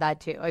definitely had that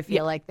too. I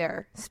feel like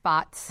they're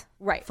spots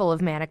full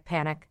of manic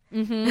panic.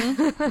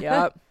 Mm-hmm.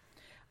 Yep.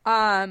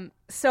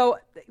 So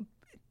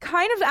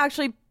kind of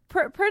actually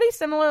pretty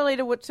similarly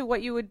to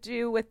what you would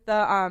do with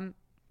the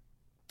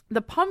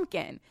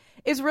pumpkin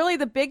is really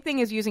the big thing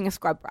is using a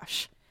scrub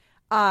brush.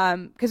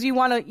 Because you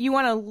want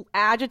to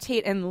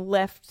agitate and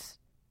lift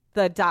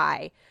the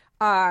dye.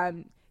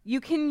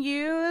 You can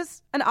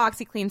use an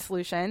OxiClean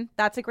solution.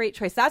 That's a great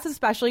choice. That's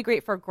especially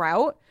great for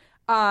grout.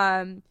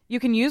 You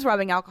can use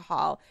rubbing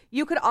alcohol.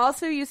 You could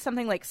also use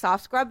something like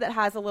Soft Scrub that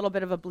has a little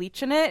bit of a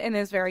bleach in it and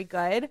is very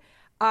good.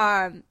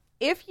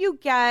 If you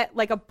get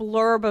like a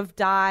blurb of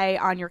dye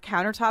on your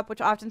countertop,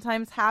 which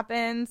oftentimes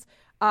happens,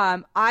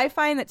 I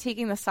find that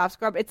taking the Soft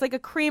Scrub, it's like a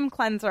cream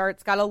cleanser.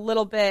 It's got a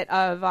little bit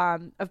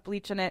of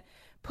bleach in it.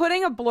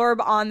 Putting a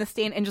blurb on the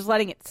stain and just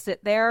letting it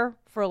sit there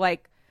for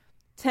like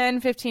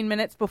 10, 15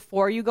 minutes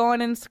before you go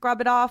in and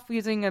scrub it off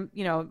using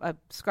a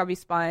scrubby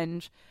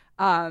sponge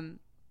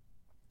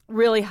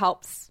really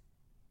helps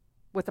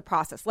with the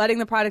process. Letting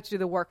the product do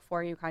the work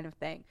for you kind of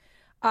thing.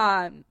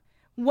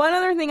 One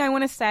other thing I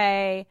want to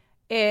say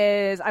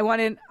is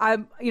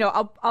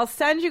I'll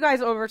send you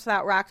guys over to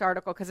that Racked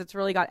article because it's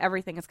really got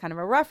everything as kind of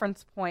a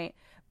reference point.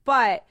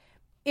 But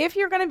if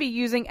you're going to be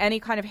using any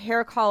kind of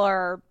hair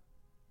color,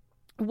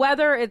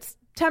 whether it's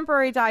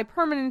temporary dye,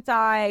 permanent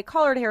dye,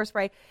 colored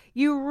hairspray,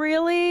 you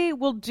really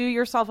will do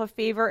yourself a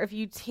favor if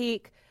you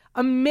take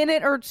a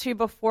minute or two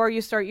before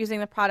you start using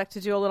the product to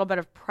do a little bit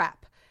of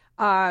prep.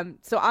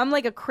 So I'm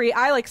like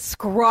I like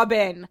scrub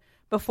in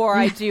before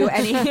I do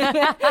any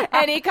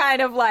any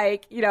kind of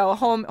like,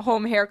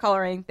 home hair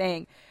coloring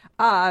thing.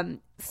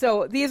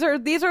 So these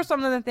are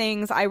some of the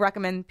things I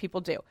recommend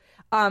people do.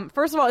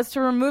 First of all, is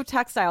to remove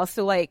textiles.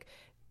 So like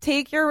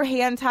take your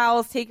hand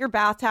towels, take your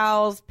bath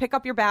towels, pick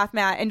up your bath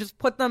mat, and just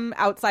put them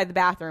outside the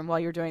bathroom while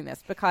you're doing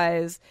this.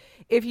 Because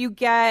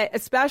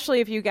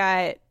especially if you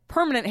get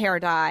permanent hair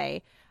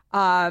dye,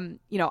 on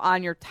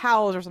your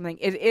towels or something,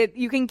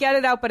 you can get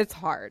it out, but it's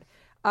hard.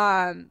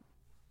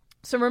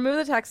 So remove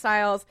the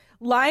textiles,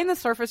 line the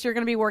surface you're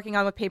going to be working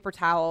on with paper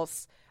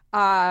towels.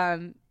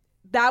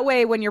 That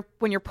way, when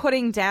you're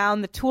putting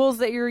down the tools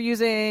that you're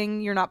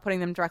using, you're not putting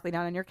them directly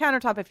down on your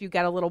countertop. If you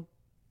get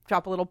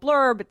drop a little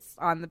blurb, it's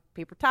on the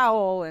paper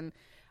towel. And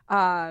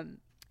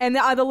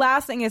the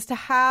last thing is to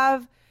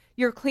have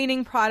your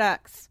cleaning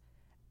products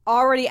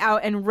already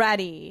out and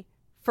ready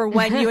for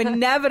when you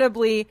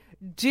inevitably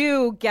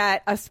do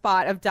get a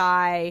spot of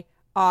dye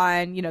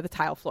on, the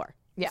tile floor.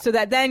 Yeah. So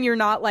that then you're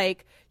not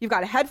like, you've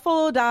got a head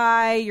full of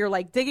dye, you're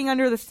like digging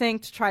under the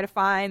sink to try to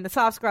find the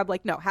soft scrub.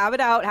 Like, no, have it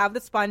out, have the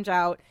sponge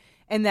out.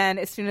 And then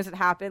as soon as it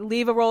happens,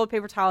 leave a roll of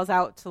paper towels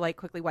out to like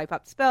quickly wipe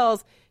up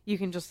spills. You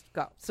can just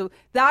go. So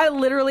that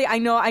literally, I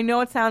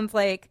know it sounds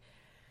like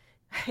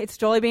it's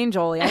Jolie being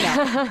Jolie, I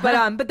know.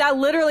 but that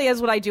literally is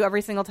what I do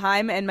every single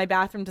time. And my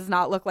bathroom does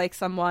not look like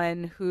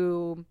someone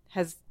who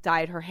has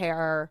dyed her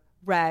hair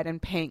red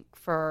and pink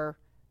for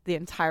the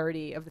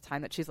entirety of the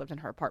time that she's lived in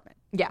her apartment.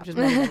 Yeah. Which is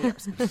many, many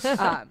years.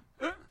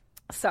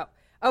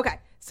 Okay.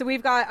 So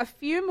we've got a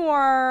few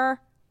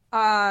more.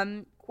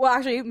 Well,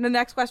 actually, the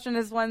next question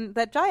is one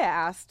that Jaya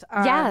asked.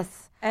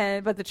 Yes.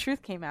 But the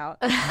truth came out.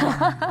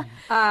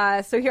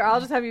 So here, I'll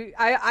just have you.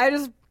 I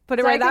just put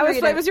it right.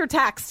 That was your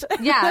text.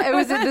 Yeah, it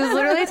was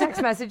literally a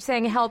text message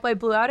saying, "Help! I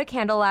blew out a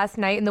candle last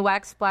night, and the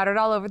wax splattered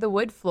all over the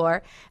wood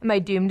floor. Am I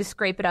doomed to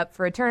scrape it up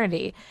for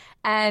eternity?"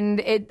 And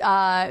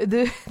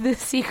the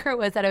secret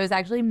was that it was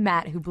actually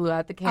Matt who blew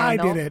out the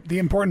candle. I did it. The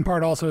important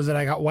part also is that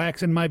I got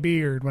wax in my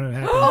beard when it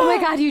happened. Oh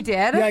my God, you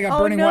did? Yeah, I got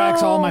burning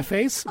wax all in my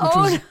face,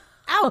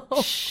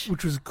 Ouch.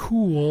 which was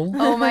cool.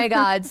 Oh my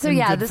God. So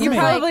yeah, this You is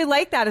probably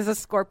like that as a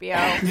Scorpio.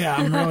 Yeah,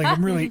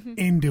 I'm really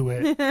into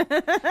it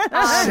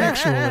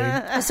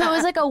sexually. So it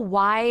was like a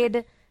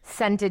wide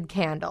scented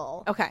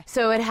candle. Okay.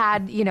 So it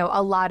had,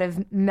 a lot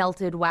of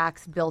melted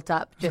wax built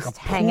up, just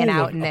hanging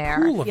out in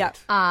there. Yep.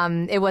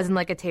 It wasn't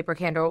like a taper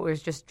candle, it was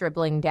just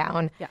dribbling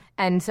down. Yeah.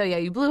 And so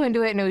you blew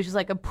into it and it was just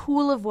like a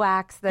pool of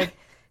wax that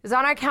was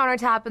on our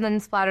countertop and then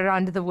splattered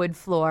onto the wood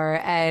floor.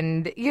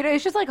 And,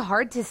 it's just like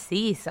hard to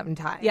see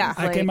sometimes. Yeah.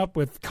 I came up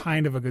with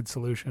kind of a good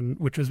solution,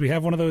 which was we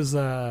have one of those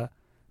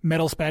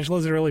metal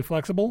spatulas that are really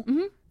flexible,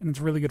 and it's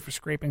really good for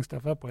scraping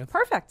stuff up with.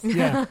 Perfect.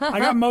 Yeah, I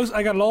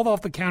got it all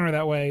off the counter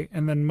that way,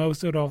 and then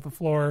most of it off the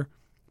floor,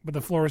 but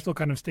the floor is still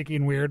kind of sticky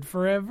and weird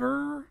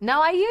forever.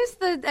 No, I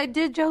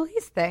did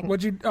Jolie's thing.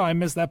 What'd you? Oh, I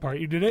missed that part.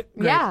 You did it?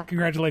 Great. Yeah.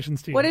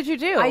 Congratulations to you. What did you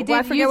do? I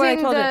did forget what I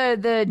using told you.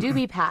 the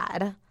doobie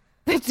pad.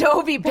 The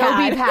Doobie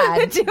pad. Doobie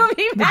pad. The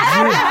Doobie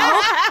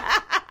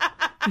pad.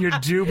 Your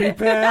doobie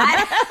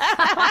pad?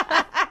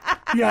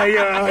 Yeah,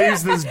 I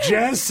used those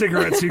jazz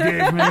cigarettes you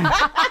gave me.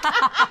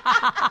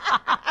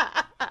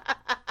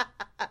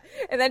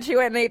 And then she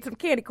went and ate some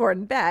candy corn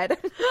in bed.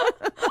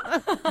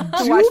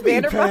 Doobie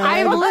Vanderpump. pad?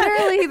 I'm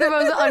literally the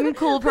most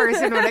uncool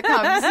person when it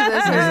comes to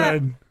this.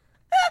 There's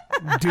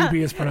a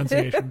dubious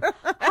pronunciation.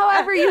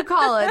 However you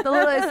call it,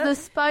 it's the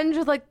sponge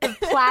with like the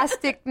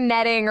plastic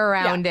netting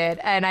around it,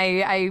 and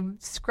I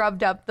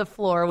scrubbed up the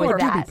floor with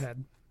that. Doobie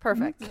pad.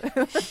 Perfect.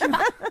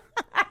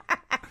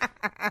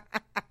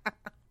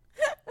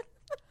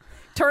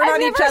 Turn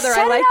on each other.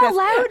 I like I've this. never said it out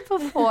loud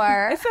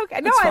before. It's okay.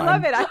 No, It's I fine.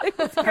 love it. I think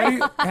it's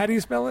great. How do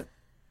you spell it?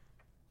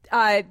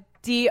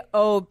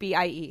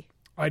 Dobie.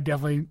 I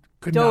definitely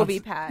could not.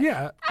 Doobie pad.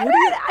 Yeah.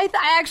 I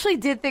actually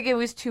did think it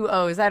was 2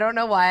 O's. I don't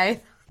know why.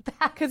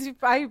 Because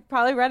I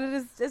probably read it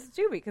as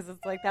Doobie because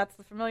it's like that's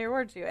the familiar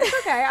word to you. It's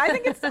okay. I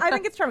think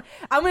it's charming.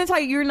 I'm going to tell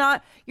you,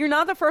 you're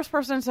not the first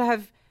person to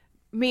have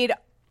made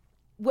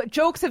what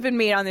jokes have been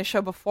made on this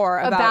show before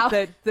about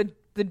the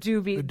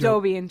Doobie,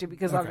 Dobie, and Doobie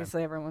because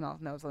obviously everyone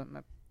else knows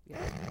that.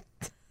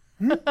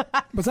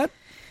 What's that?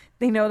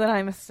 They know that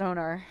I'm a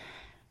stoner.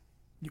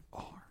 You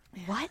are.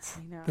 What?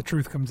 I know. The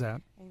truth comes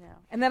out. I know.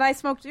 And then I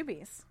smoke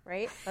doobies,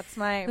 right? That's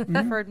my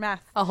preferred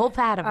meth. A whole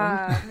pad of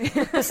them.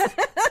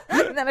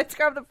 And then I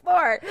scrub the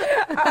floor.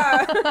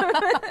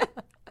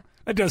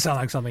 It does sound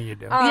like something you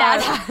do.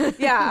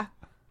 Yeah.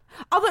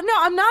 Although no,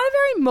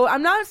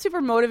 I'm not super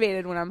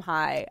motivated when I'm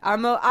high.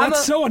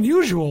 That's so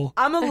unusual.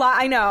 I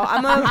know.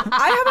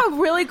 I have a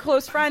really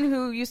close friend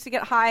who used to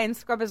get high and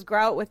scrub his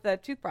grout with a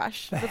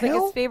toothbrush. It was like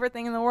his favorite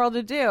thing in the world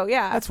to do.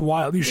 Yeah. That's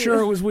wild. You sure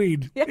it was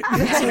weed? Yeah.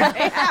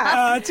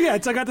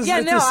 It's I got this,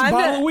 this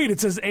bottle of weed. It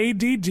says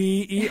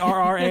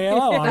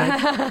ADDERRALL on it,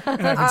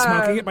 and I've been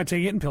smoking it by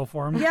taking it in pill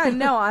form. Yeah.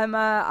 No, I'm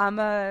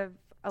a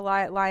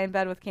lie in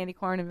bed with candy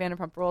corn and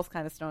Vanderpump Rules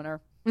kind of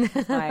stoner.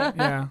 That's my, Yeah.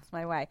 that's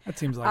my way. That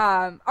seems like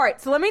All right,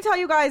 so let me tell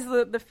you guys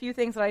the few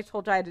things that I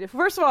told Jaya to do.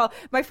 First of all,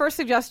 my first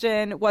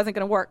suggestion wasn't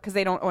going to work because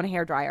they don't own a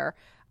hairdryer.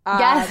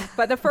 Yes.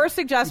 But the first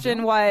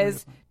suggestion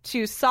was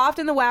to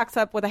soften the wax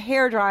up with a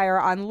hairdryer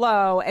on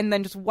low and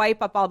then just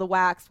wipe up all the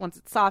wax once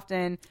it's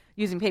softened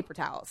using paper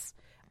towels.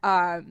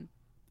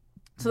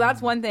 So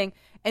that's one thing.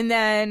 And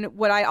then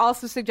what I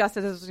also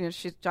suggested is,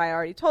 Jaya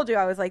already told you,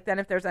 I was like, then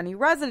if there's any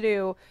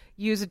residue,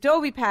 use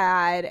Adobe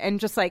Pad and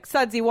just like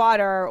sudsy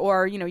water,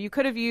 or, you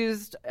could have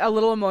used a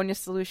little ammonia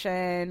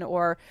solution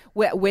or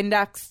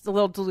Windex, a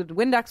little diluted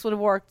Windex would have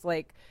worked,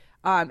 like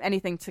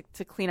anything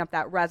to clean up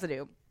that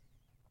residue.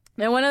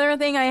 And one other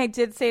thing I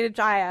did say to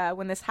Jaya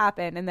when this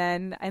happened, and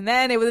then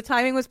the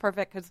timing was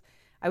perfect because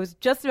I was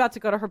just about to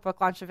go to her book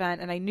launch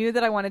event, and I knew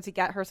that I wanted to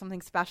get her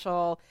something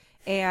special.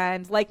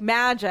 And like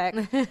magic,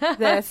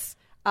 this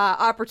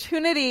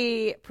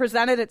opportunity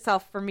presented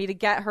itself for me to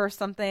get her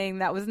something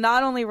that was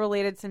not only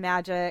related to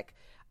magic,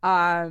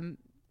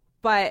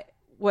 but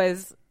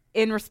was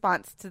in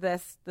response to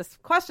this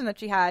question that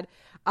she had.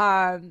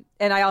 And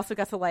I also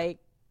got to like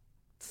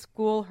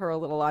school her a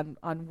little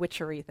on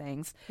witchery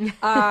things.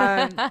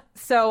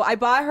 So I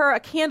bought her a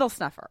candle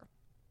snuffer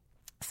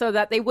so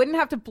that they wouldn't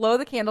have to blow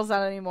the candles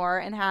out anymore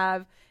and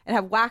have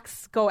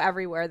wax go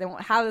everywhere. They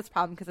won't have this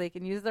problem because they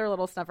can use their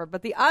little snuffer.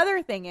 But the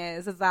other thing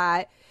is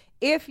that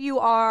if you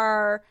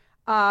are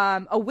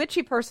a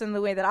witchy person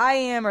the way that I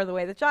am or the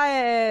way that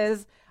Jaya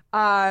is,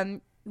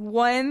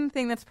 one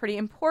thing that's pretty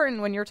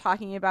important when you're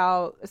talking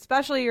about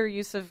especially your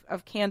use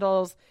of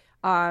candles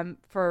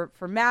for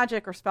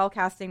magic or spell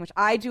casting, which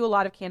I do a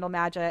lot of candle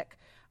magic,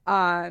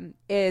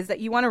 is that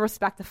you want to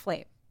respect the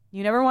flame.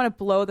 You never want to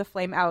blow the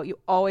flame out. You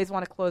always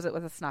want to close it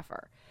with a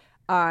snuffer.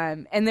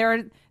 And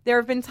there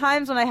have been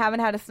times when I haven't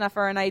had a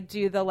snuffer and I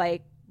do the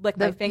like lick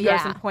my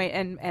fingers and point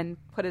and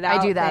put it out.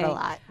 I do that thing. a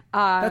lot.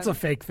 that's a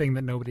fake thing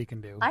that nobody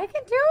can do. I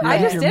can do it. I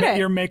just did it.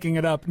 You're making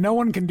it up. No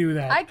one can do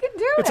that. I can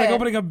do It's it. like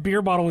opening a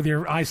beer bottle with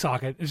your eye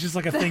socket. It's just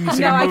like a thing you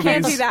see No, in I movies.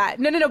 can't do that.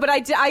 No. But I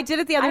did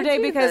it the other day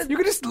do because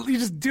You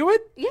just do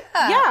it.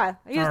 yeah.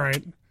 All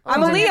right.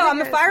 I'm a Leo.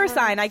 I'm a fire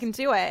sign. I can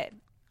do it.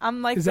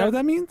 I'm like Is that what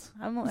that means?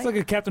 I'm It's like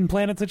a Captain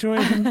Planet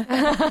situation.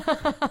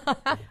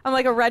 I'm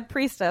like a red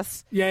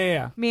priestess.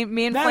 Yeah. Me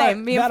and That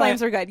Flame. I- that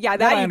Flames I- are good. Yeah,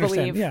 that I you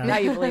understand, believe. yeah.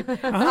 That you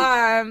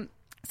believe.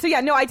 So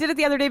yeah, no, I did it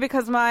the other day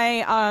because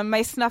my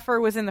my snuffer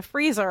was in the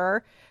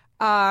freezer.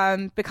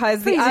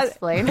 Because Please the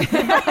explain.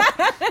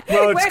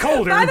 Well, it's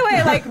colder. By the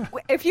way, like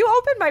if you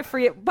open my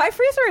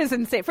freezer is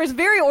insane. It's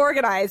very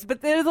organized,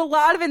 but there's a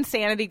lot of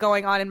insanity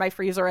going on in my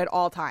freezer at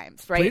all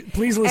times, right?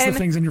 Please list the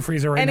things in your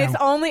freezer right and now.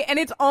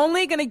 It's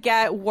only going to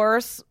get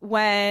worse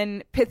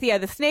when Pythia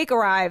the snake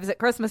arrives at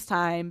Christmas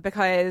time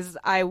because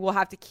I will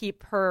have to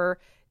keep her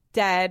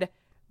dead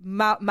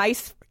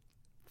mice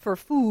for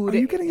food. Are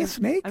you getting a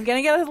snake? I'm going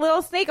to get a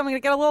little snake. I'm going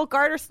to get a little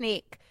garter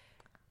snake.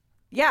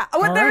 Yeah.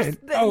 Oh, All there's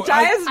right.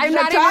 Jaya's I'm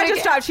not jaw even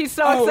just gonna- dropped. She's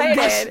so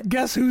excited.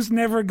 Guess who's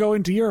never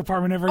going to your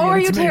apartment ever Oh, again? are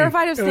It's you me.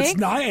 terrified of It's-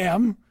 snakes? I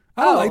am.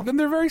 I like them.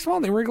 They're very small.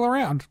 They wiggle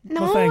around.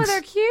 No, thanks. they're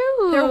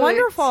cute. They're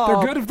wonderful.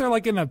 They're good if they're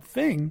like in a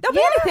thing. They'll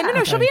be anything.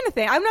 No, she'll Okay. be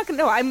anything. I'm not gonna.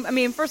 No, I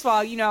mean, first of all,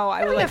 I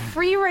would We like. have a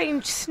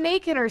free-range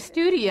snake in our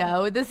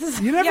studio. This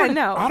is You never. Yeah,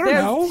 no. I don't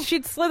know.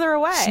 She'd slither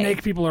away.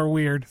 Snake people are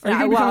weird. Are you Yeah,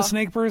 gonna become well, a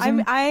snake person?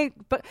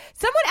 But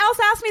someone else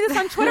asked me this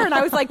on Twitter, and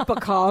I was like,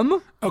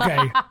 become. Okay.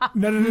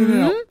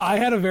 No. I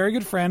had a very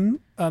good friend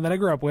that I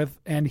grew up with,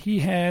 and he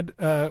had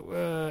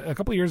a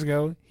couple of years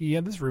ago. He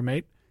had this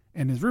roommate,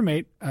 and his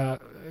roommate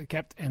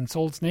kept and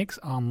sold snakes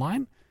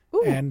online.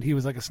 Ooh. And he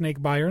was like a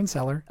snake buyer and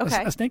seller,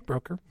 Okay. a snake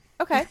broker.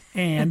 Okay.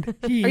 And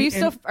he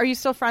Are you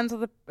still friends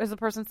with is the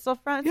person still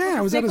friends? Yeah, with I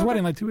the was at snake his broker?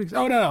 wedding like 2 weeks.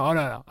 Oh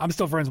no! I'm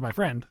still friends with my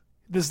friend.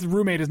 This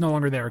roommate is no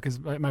longer there because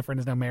my friend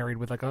is now married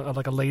with like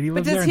a lady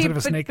lives there instead of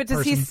a snake But does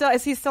person.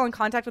 is he still in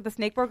contact with the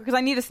snake broker? Because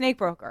I need a snake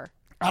broker.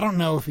 I don't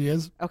know if he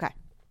is. Okay,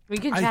 we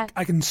can I chat.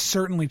 can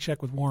certainly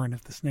check with Warren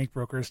if the snake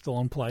broker is still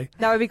in play.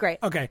 that would be great.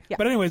 Okay, Yeah.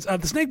 but anyways,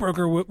 the snake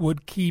broker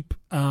would keep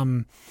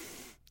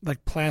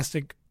like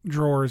plastic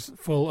drawers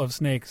full of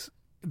snakes.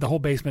 The whole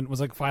basement was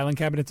like filing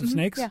cabinets of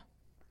snakes. Yeah.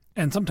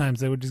 And sometimes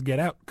they would just get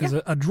out because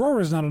a drawer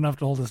is not enough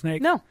to hold a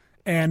snake. No.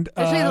 And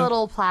Especially the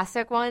little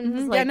plastic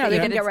ones, like Yeah, no, that they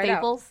you can get get at right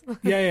out. Staples.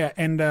 yeah.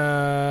 And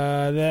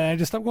then I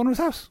just stopped going to his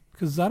house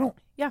because I don't.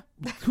 Yeah.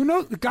 Who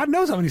knows? God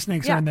knows how many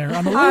snakes are in there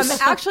on the Um,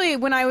 loose. actually,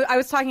 when I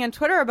was talking on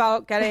Twitter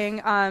about getting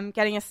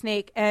a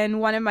snake, and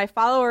one of my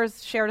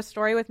followers shared a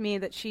story with me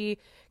that she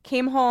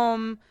came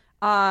home,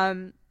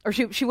 or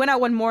she went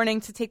out one morning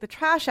to take the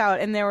trash out,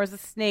 and there was a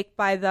snake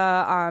by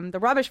the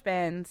rubbish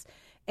bins,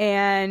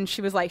 and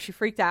she was like, she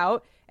freaked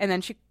out, and then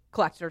she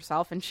collected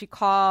herself, and she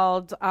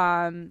called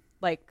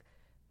like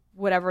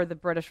whatever the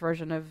British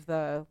version of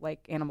the like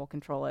animal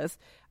control is,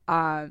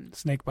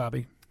 Snake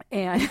Bobby.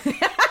 and.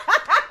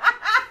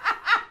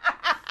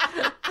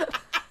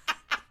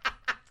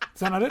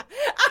 Is that not it?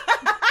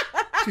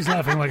 She's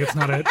laughing like it's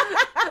not it.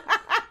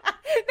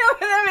 No,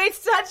 that made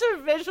such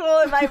a visual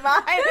in my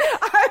mind.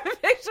 I'm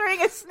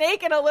picturing a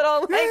snake in a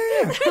little like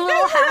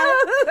Little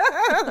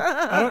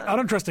hat. I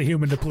don't trust a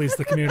human to police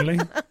the community.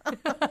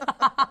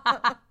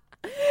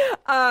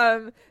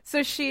 So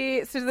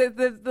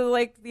the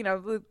like, you know,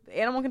 the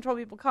animal control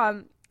people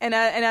come, and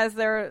as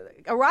they're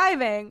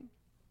arriving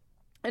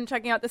and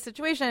checking out the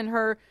situation,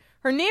 her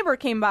neighbor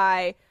came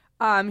by.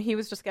 He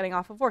was just getting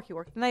off of work. He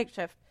worked the night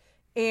shift,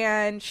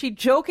 and she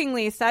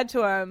jokingly said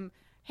to him,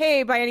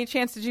 "Hey, by any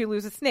chance did you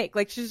lose a snake?"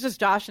 Like, she's just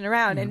joshing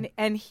around,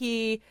 and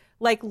he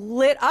like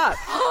lit up,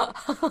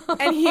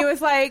 and he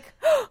was like,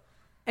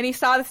 and he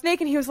saw the snake,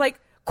 and he was like,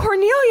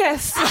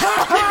 "Cornelius!" And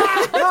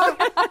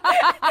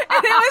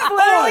it was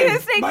literally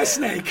his snake. My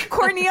snake.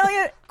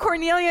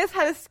 Cornelius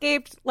had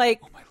escaped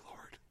like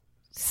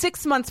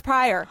 6 months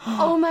prior,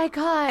 Oh my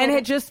God. and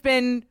had just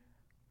been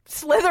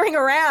slithering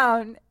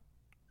around.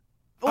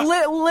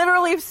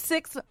 Literally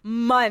 6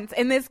 months,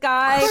 and this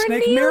guy,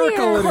 Snake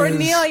miracle it is.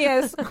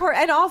 Cornelius,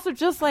 and also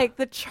just like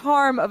the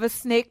charm of a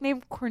snake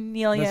named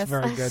Cornelius, That's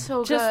very good.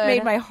 So just good.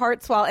 made my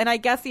heart swell. And I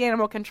guess the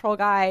animal control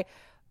guy,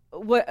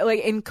 like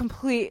in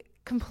complete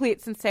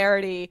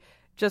sincerity,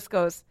 just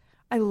goes,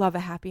 "I love a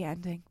happy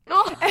ending."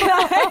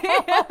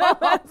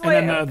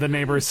 And then the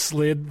neighbor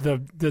slid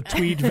the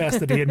tweed vest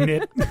that he had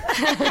knit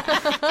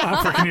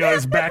for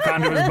Cornelius back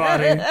onto his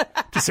body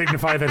to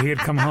signify that he had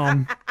come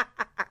home.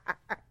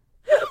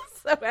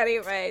 So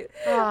anyway,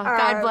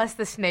 God bless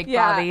the snake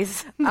yeah.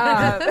 bodies.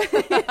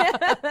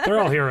 They're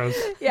all heroes.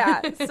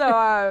 yeah.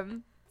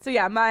 So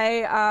yeah,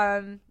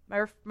 my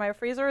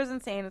freezer is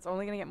insane. It's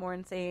only going to get more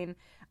insane.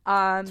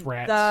 It's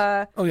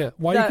rats. Oh yeah,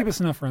 why do you keep a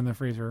snuffer in the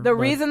freezer? The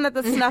reason that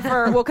the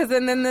snuffer, well, because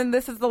then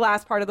this is the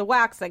last part of the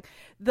waxing.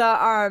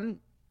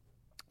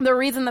 The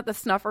reason that the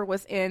snuffer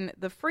was in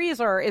the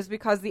freezer is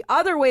because the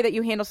other way that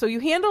you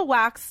handle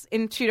wax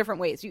in two different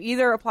ways. You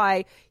either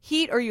apply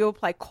heat or you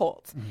apply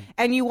cold.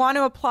 And you want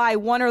to apply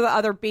one or the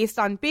other based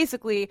on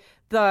basically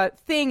the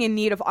thing in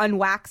need of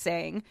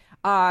unwaxing.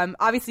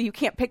 Obviously, you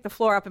can't pick the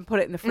floor up and put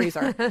it in the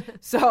freezer.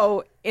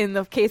 So in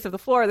the case of the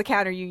floor of the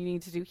counter, you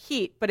need to do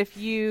heat. But if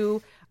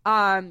you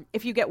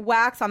get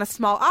wax on a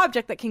small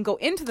object that can go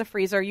into the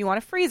freezer, you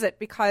want to freeze it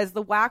because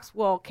the wax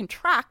will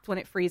contract when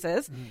it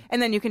freezes,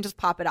 and then you can just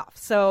pop it off.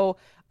 So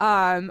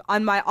on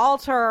my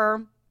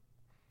altar,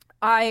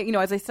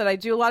 as I said, I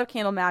do a lot of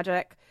candle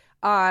magic.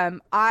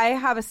 I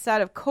have a set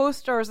of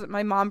coasters that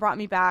my mom brought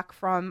me back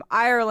from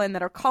Ireland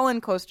that are Cullen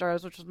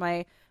coasters, which was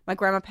my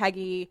grandma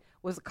Peggy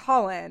was a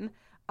Cullen.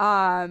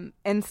 And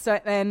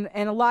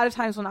a lot of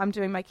times when I'm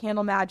doing my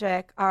candle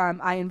magic,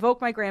 I invoke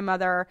my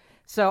grandmother.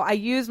 So I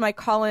use my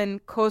Cullen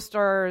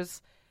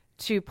coasters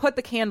to put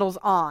the candles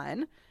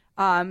on,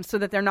 so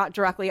that they're not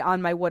directly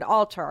on my wood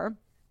altar,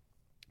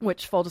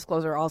 which, full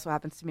disclosure, also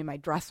happens to be my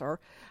dresser.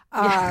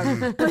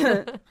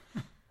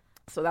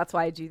 So that's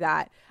why I do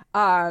that.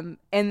 And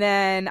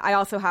then I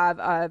also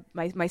have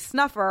my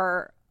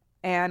snuffer,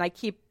 and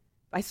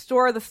I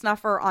store the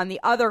snuffer on the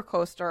other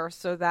coaster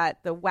so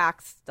that the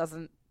wax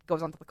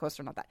goes onto the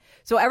coaster, not that.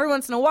 So every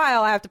once in a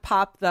while, I have to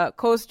pop the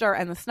coaster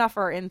and the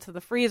snuffer into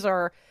the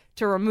freezer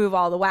to remove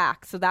all the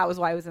wax. So that was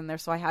why I was in there.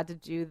 So I had to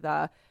do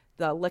the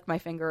lick my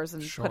fingers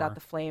and put out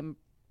the flame,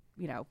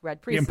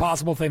 red priest. The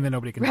impossible thing that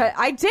nobody can do.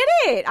 I did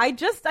it. I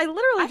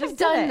literally just did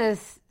done it.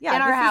 this Yeah,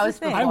 in our this is house the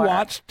thing. before. I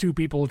watched two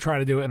people try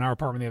to do it in our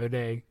apartment the other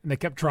day, and they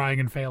kept trying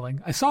and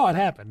failing. I saw it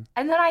happen.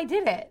 And then I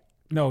did it.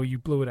 No, you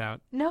blew it out.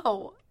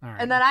 No. right.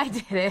 And then I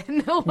did it.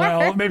 No Well,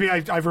 worries. maybe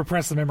I've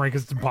repressed the memory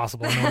because it's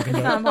impossible. No one can do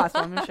It's not it.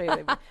 impossible. I'm going to show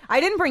you. I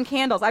didn't bring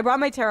candles. I brought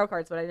my tarot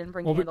cards, but I didn't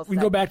bring Well, candles. we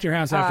can go back to your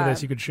house after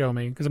this. You could show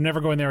me because I'm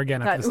never going there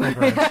again after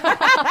this.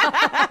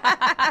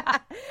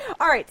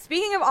 All right.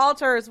 Speaking of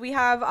altars, we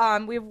have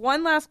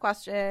one last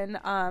question.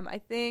 I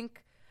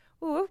think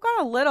we've gone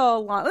a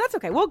little long. That's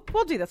okay. We'll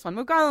do this one.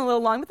 We've gone a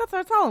little long, but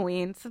it's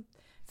Halloween. It's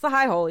the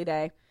high holy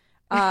day.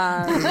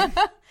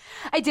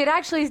 I did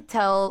actually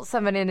tell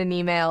someone in an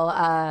email,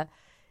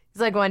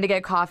 he's like wanting to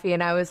get coffee,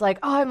 and I was like,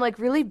 oh, I'm like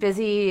really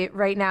busy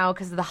right now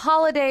because of the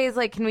holidays.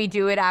 Like, can we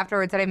do it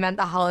afterwards? And I meant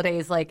the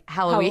holidays like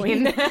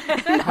Halloween. Not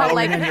Halloween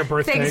like and your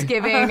birthday.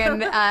 Thanksgiving. And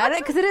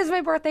because it is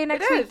my birthday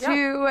next It week is, yeah.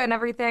 too, and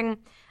everything.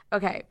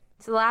 Okay,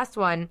 so the last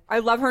one. I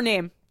love her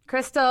name.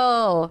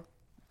 Crystal.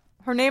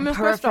 Her name is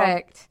Crystal.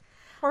 Perfect.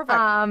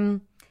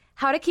 Perfect.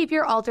 How to keep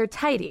your altar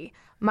tidy.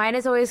 Mine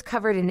is always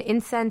covered in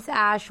incense,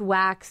 ash,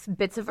 wax,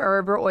 bits of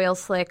herb or oil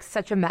slicks.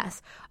 Such a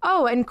mess.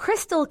 Oh, and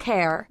crystal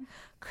care.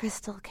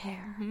 Crystal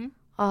care. Mm-hmm.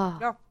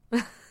 Oh.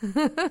 Yeah.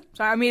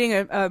 Sorry, I'm eating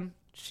a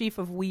sheaf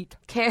of wheat.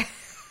 Care,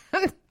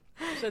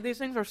 So these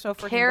things are so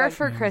freaking care good.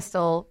 for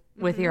crystal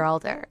with Mm-hmm. your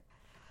altar.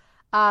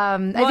 I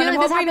feel and like I'm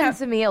this hoping happens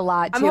to me a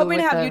lot, too. I'm hoping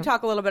to with have the- you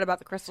talk a little bit about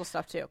the crystal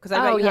stuff too, because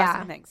I bet you have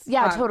some things.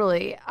 Yeah,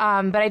 totally.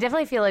 But I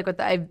definitely feel like with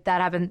that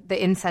happened,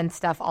 the incense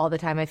stuff all the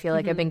time. I feel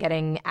like I've been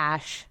getting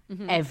ash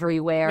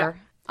everywhere.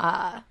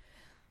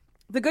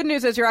 The good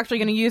news is you're actually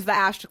going to use the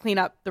ash to clean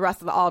up the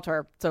rest of the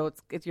altar, so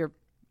you're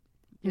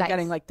Nice.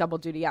 getting like double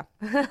duty. Yeah.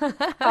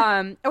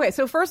 Okay,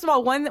 so first of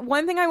all,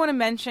 one thing I want to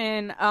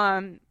mention.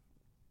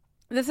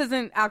 This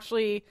isn't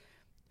actually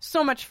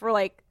so much for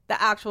like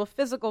the actual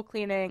physical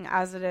cleaning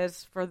as it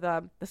is for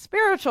the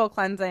spiritual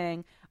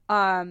cleansing.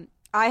 And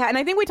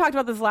I think we talked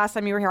about this last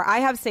time you were here. I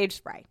have sage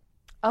spray.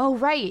 Oh,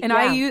 right. And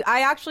yeah.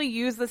 I actually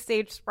use the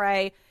sage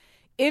spray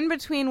in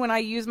between when I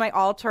use my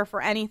altar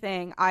for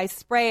anything, I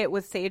spray it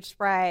with sage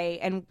spray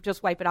and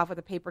just wipe it off with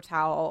a paper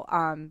towel,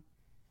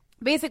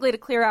 basically to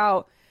clear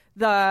out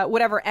the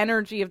whatever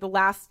energy of the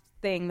last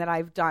thing that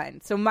I've done.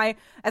 So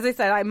as I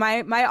said,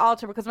 my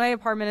altar, because my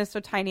apartment is so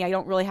tiny, I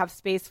don't really have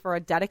space for a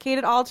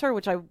dedicated altar,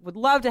 which I would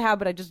love to have,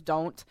 but I just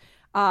don't.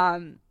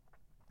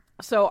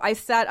 So I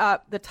set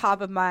up the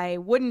top of my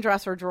wooden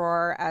dresser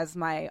drawer as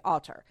my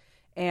altar,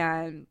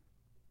 and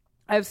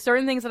I have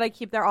certain things that I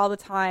keep there all the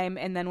time,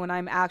 and then when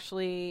I'm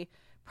actually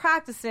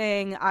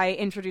practicing, I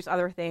introduce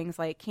other things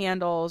like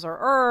candles or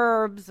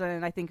herbs.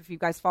 And I think if you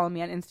guys follow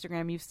me on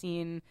Instagram, you've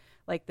seen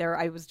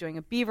I was doing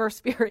a beaver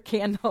spirit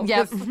candle.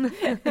 Yep.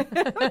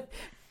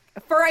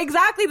 For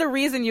exactly the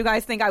reason you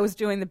guys think I was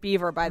doing the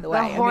beaver, by the way.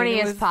 The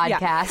horniest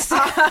podcast.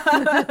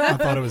 I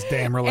thought it was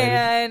damn related.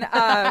 And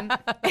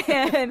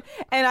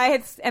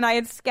I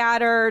had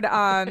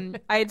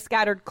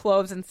scattered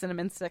cloves and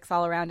cinnamon sticks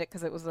all around it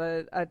because it was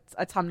a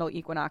autumnal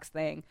equinox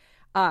thing.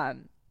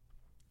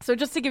 So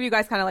just to give you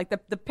guys kind of like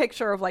the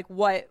picture of like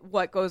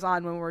what goes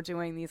on when we're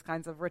doing these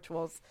kinds of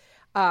rituals.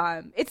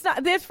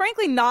 It's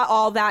frankly not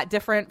all that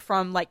different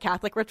from like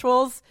Catholic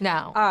rituals.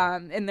 No.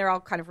 And they're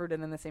all kind of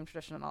rooted in the same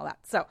tradition and all that.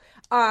 So,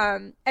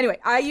 anyway,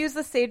 I use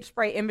the sage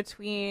spray in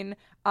between,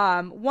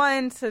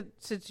 one to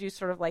do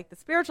sort of like the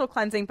spiritual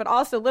cleansing, but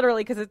also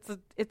literally because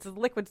it's a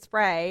liquid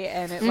spray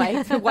and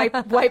it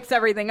like wipes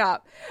everything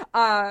up.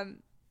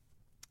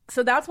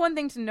 So that's one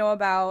thing to know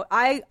about.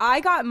 I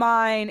got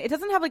mine. It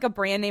doesn't have like a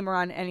brand name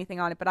or anything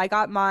on it, but I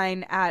got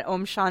mine at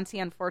Om Shanti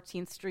on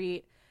 14th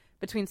Street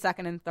between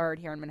 2nd and 3rd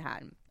here in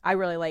Manhattan. I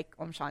really like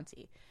Om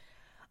Shanti.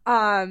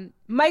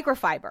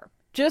 Microfiber,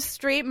 just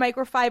straight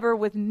microfiber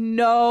with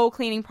no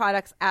cleaning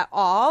products at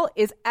all,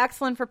 is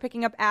excellent for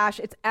picking up ash.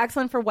 It's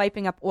excellent for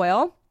wiping up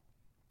oil.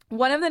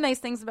 One of the nice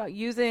things about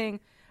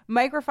using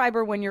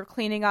microfiber when you're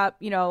cleaning up,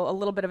 a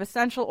little bit of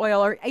essential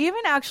oil or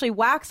even actually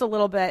wax a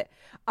little bit,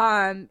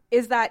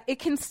 is that it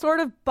can sort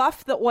of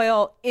buff the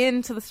oil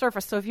into the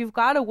surface. So if you've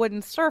got a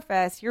wooden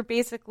surface, you're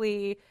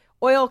basically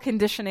oil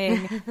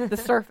conditioning the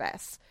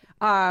surface.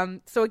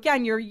 So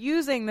again, you're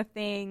using the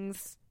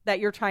things that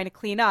you're trying to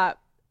clean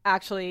up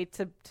actually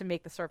to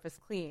make the surface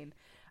clean.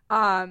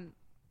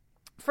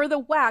 For the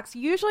wax,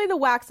 usually the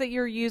wax that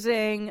you're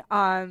using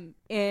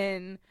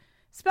in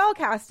spell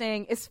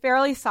casting is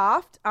fairly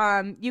soft.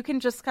 You can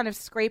just kind of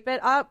scrape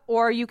it up,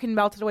 or you can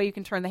melt it away. You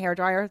can turn the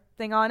hairdryer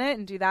thing on it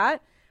and do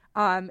that,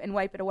 and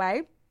wipe it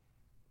away.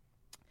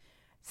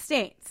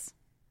 Stains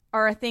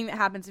are a thing that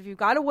happens. If you've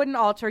got a wooden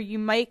altar, you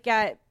might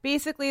get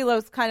basically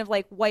those kind of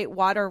like white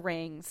water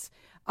rings.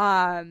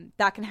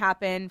 That can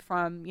happen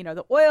from,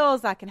 the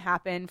oils, that can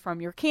happen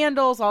from your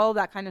candles, all of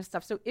that kind of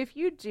stuff. So if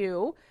you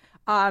do,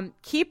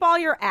 keep all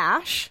your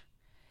ash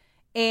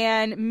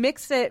and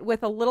mix it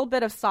with a little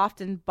bit of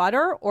softened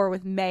butter or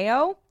with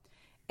mayo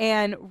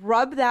and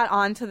rub that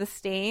onto the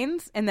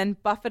stains and then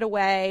buff it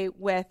away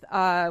with,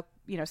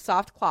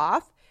 soft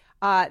cloth.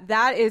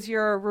 That is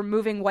your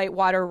removing white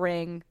water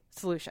ring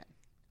solution.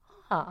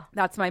 Huh.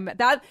 That's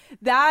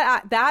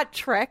that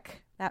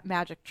trick, that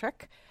magic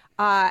trick,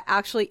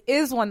 actually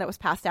is one that was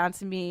passed down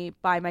to me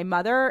by my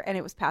mother, and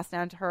it was passed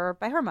down to her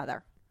by her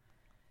mother.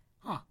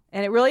 Huh.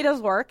 And it really does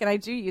work, and I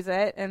do use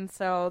it, and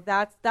so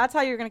that's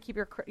how you're going to keep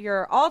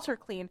your altar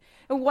clean.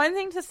 And one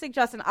thing to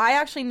suggest, and I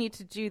actually need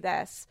to do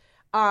this,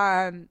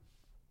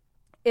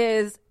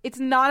 is it's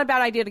not a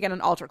bad idea to get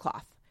an altar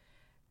cloth,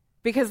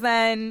 because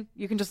then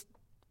you can just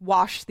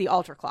wash the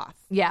altar cloth.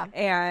 Yeah.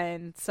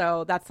 And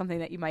so that's something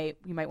that you might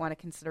want to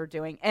consider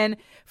doing. And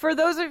for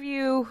those of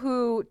you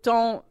who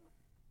don't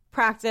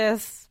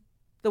practice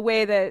the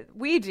way that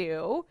we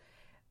do,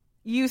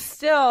 you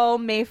still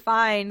may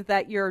find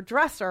that your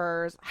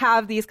dressers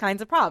have these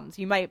kinds of problems.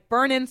 You might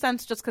burn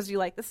incense just because you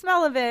like the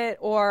smell of it,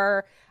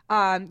 or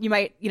you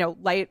might,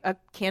 light a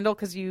candle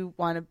because you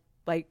want to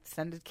like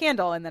scented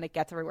candle, and then it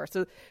gets everywhere.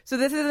 So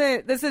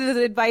this is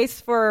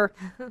advice for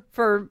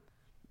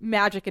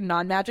magic and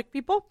non-magic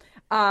people.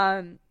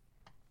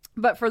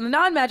 But for the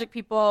non-magic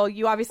people,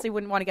 you obviously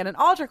wouldn't want to get an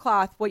altar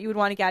cloth. What you would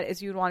want to get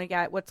is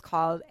what's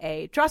called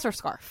a dresser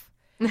scarf,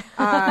 which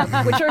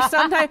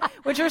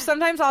are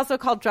sometimes also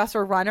called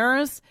dresser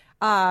runners.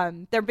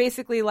 They're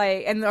basically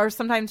or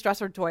sometimes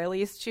dresser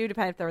doilies too,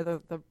 depending if they're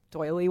the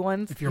doily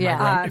ones. If you're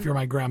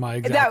my grandma,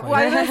 exactly.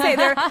 I was going to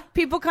say,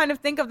 people kind of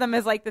think of them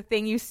as like the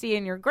thing you see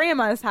in your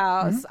grandma's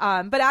house,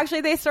 but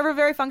actually they serve a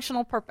very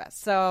functional purpose.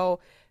 So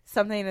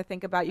something to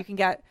think about. You can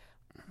get,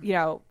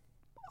 there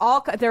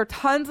are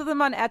tons of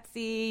them on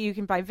Etsy. You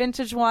can buy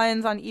vintage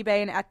ones on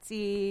eBay and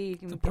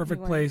Etsy. It's a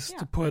perfect place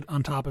to put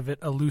on top of it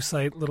a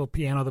lucite little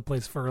piano that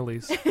plays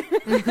Furlies.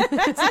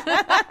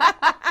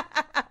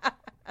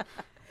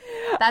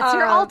 That's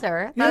your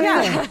altar.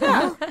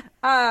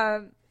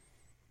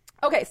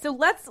 Okay, so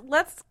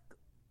let's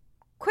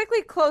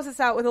quickly close this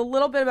out with a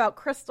little bit about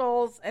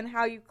crystals and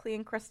how you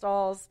clean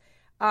crystals.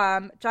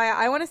 Jaya,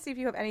 I want to see if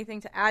you have anything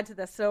to add to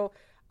this. So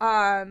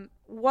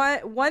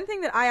one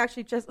thing that I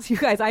actually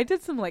I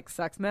did some like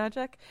sex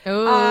magic.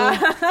 So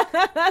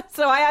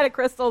I had a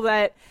crystal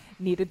that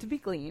needed to be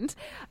cleaned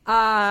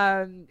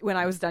when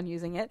I was done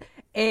using it.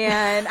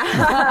 And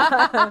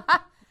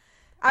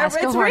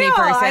Ask a it's horny real.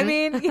 person. I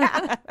mean,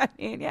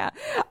 yeah.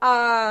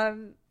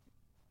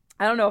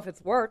 I don't know if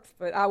it's worked,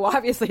 but well,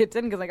 obviously it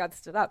didn't because I got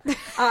stood up.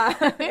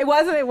 It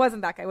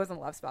wasn't that guy. It wasn't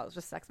love spell. It was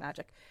just sex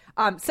magic.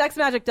 Sex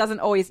magic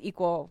doesn't always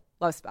equal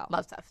love spell.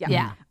 Love stuff.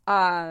 Yeah.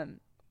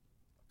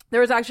 There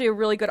was actually a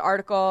really good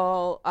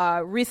article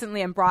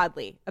recently in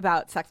Broadly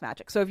about sex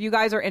magic. So if you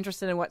guys are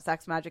interested in what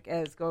sex magic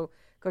is, go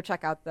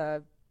check out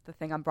the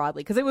thing on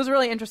Broadly because it was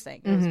really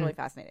interesting. It was really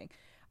fascinating.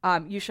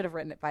 You should have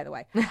written it, by the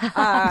way.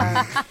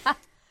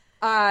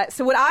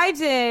 So what I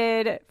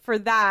did for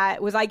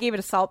that was I gave it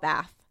a salt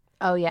bath.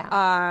 Oh,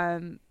 yeah.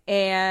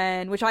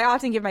 And which I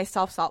often give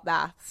myself salt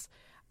baths,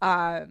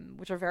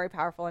 which are very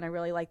powerful, and I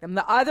really like them.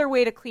 The other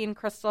way to clean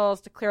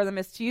crystals, to clear them,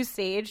 is to use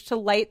sage, to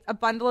light a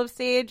bundle of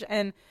sage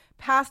and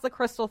pass the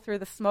crystal through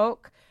the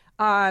smoke.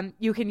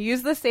 You can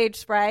use the sage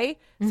spray.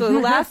 So the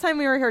last time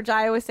we were here,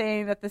 Jaya was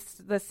saying that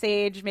the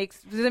sage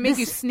does it make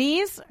you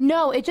sneeze?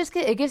 No, it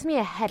gives me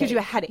a headache. Gives you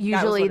a headache.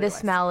 Usually the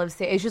smell of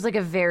sage, it's just like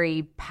a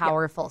very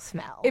powerful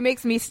smell. It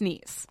makes me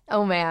sneeze.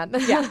 Oh, man.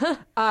 Yeah.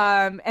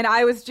 And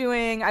I was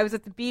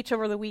at the beach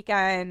over the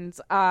weekend,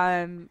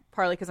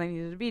 partly because I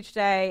needed a beach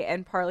day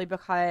and partly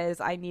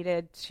because I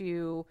needed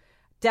to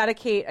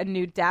dedicate a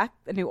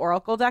new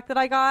oracle deck that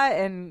I got,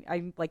 and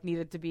I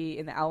needed to be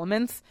in the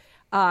elements.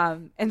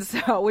 And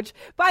so, which,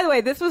 by the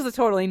way, this was a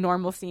totally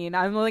normal scene.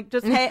 I'm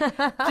just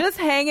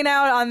hanging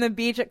out on the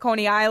beach at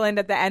Coney Island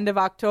at the end of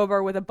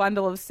October with a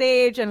bundle of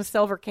sage and a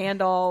silver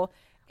candle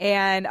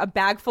and a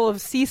bag full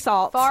of sea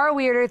salt. Far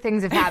weirder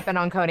things have happened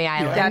on Coney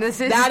Island. That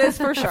is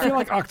for sure. I feel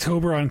like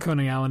October on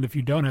Coney Island, if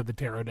you don't have the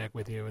tarot deck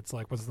with you, it's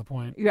like, what's the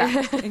point?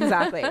 Yeah,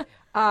 exactly.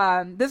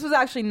 This was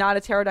actually not a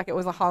tarot deck. It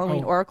was a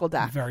Halloween oracle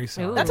deck. Very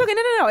solid. That's okay.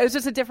 No. It's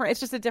just a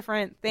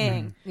different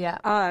thing.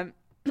 Yeah.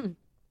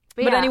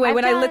 But anyway,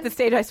 when I lit the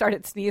stage, I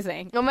started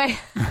sneezing. Oh my!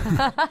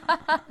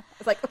 I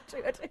was like,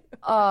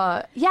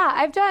 yeah,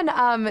 I've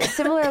done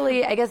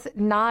similarly. I guess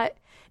not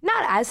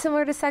as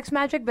similar to sex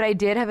magic, but I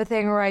did have a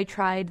thing where I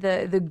tried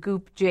the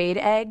goop jade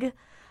egg.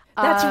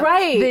 That's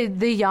right.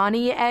 The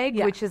yoni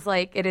egg, which is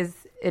like it is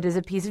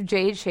a piece of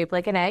jade shaped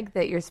like an egg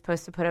that you're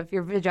supposed to put up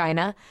your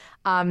vagina.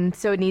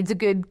 So it needs a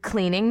good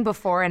cleaning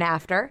before and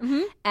after.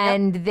 Mm-hmm.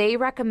 And they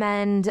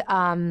recommend,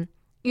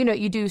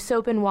 you do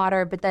soap and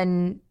water, but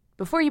then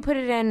before you put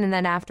it in and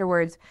then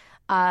afterwards,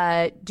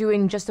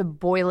 doing just a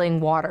boiling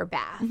water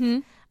bath.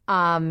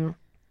 Mm-hmm.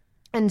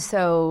 And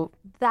so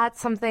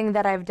that's something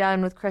that I've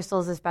done with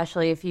crystals,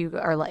 especially if you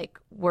are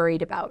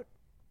worried about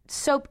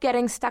soap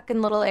getting stuck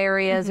in little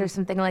areas or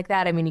something like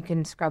that. I mean, you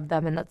can scrub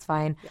them and that's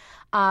fine.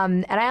 Yeah.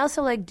 And I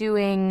also like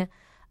doing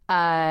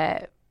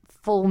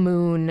full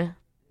moon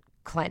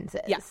cleanses.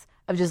 Yes.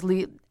 Of just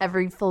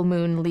every full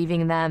moon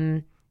leaving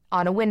them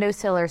on a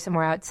windowsill or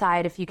somewhere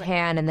outside if you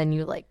can, and then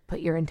you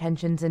put your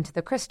intentions into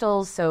the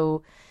crystals.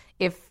 So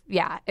if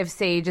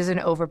sage is an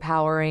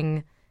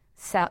overpowering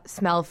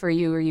smell for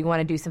you, or you want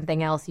to do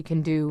something else, you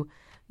can do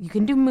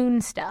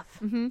moon stuff.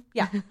 Mm-hmm.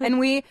 Yeah,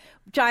 and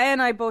Jaya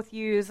and I both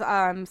use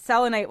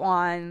selenite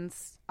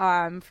wands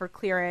for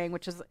clearing,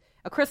 which is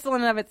a crystal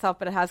in and of itself,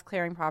 but it has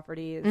clearing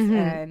properties. Mm-hmm.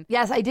 And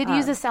yes, I did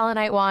use a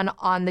selenite wand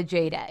on the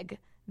jade egg.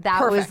 That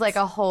perfect. Was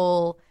a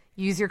whole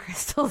use your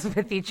crystals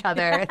with each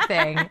other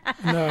thing.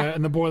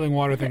 And the boiling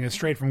water thing is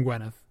straight from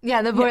Gwyneth.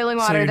 Yeah, the boiling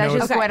water, that's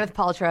just okay. Gwyneth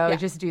Paltrow. Yeah.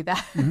 Just do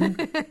that.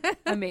 Mm-hmm.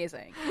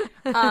 Amazing.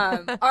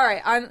 All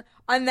right,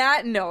 on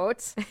that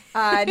note,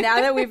 now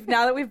that we've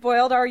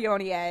boiled our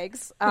yoni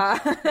eggs,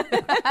 It's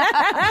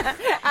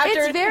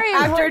very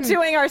after important.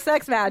 doing our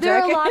sex magic,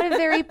 There are a lot of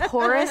very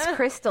porous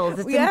crystals.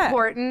 It's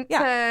important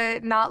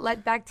to not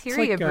let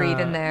bacteria breed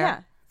in there.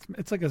 Yeah.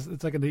 It's like a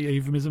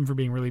euphemism for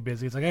being really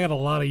busy. It's like I got a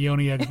lot of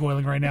yoni eggs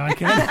boiling right now. I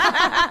can't.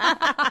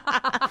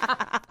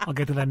 I'll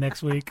get to that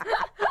next week.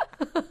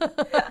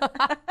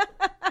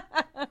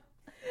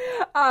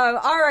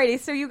 Alrighty,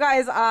 so you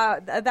guys,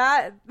 on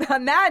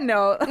that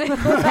note, I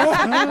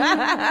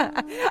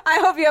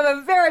hope you have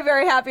a very,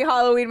 very happy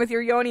Halloween with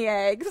your yoni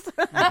eggs.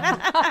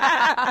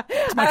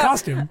 It's my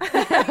costume.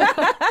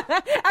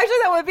 Actually,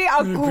 that would be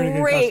a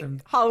great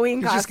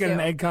Halloween costume. Just get an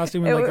egg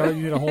costume and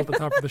you need a hole at the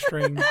top of the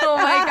string. Oh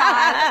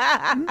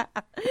my God.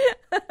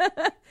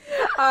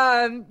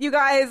 You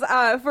guys,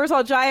 first of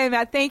all, Jaya and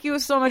Matt, thank you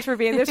so much for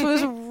being. This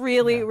was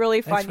really,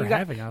 really fun. Thanks for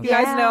having us. You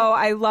guys know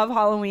I love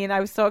Halloween. I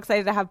was so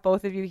excited to have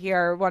both of you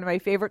here. One of my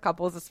favorite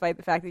couples, despite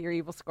the fact that you're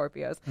evil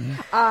Scorpios.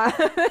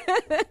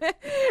 Mm-hmm.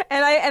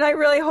 And I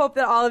really hope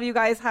that all of you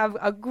guys have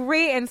a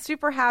great and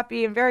super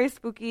happy and very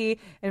spooky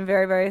and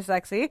very, very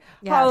sexy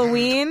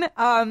Halloween.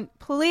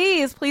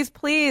 Please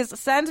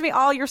send me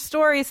all your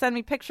stories. Send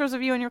me pictures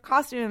of you in your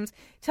costumes.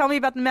 Tell me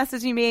about the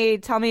messes you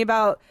made. Tell me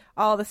about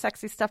all the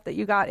sexy stuff that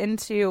you got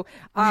into.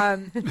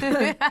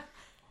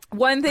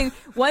 One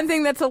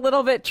thing that's a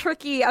little bit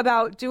tricky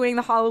about doing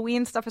the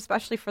Halloween stuff,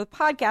 especially for the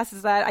podcast,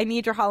 is that I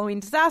need your Halloween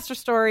disaster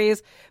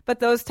stories, but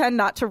those tend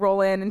not to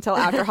roll in until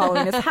after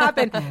Halloween has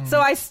happened. So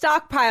I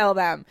stockpile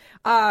them.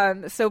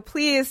 So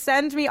please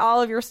send me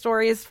all of your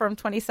stories from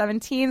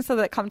 2017 so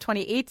that come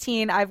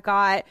 2018, I've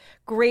got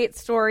great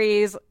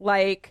stories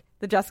like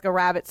the Jessica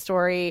Rabbit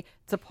story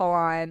to pull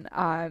on.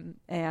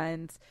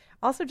 And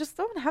also, just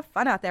go and have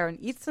fun out there and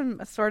eat some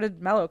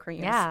assorted mellow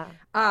creams. Yeah.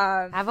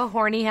 Have a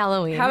horny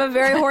Halloween. Have a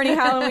very horny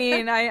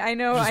Halloween. I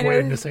know. Just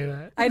waiting to say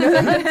that. I know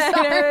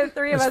the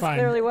three of It's us fine.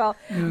 clearly will.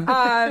 And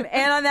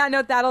on that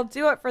note, that'll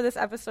do it for this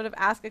episode of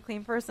Ask a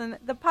Clean Person,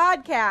 the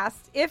podcast.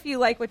 If you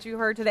like what you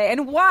heard today,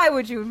 and why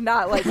would you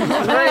not like what you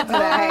heard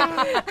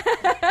today?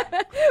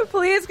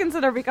 Please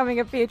consider becoming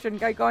a patron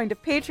by going to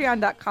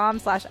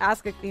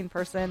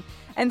patreon.com/askacleanperson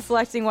and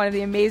selecting one of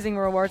the amazing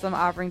rewards I'm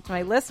offering to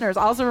my listeners.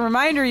 Also, a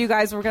reminder, you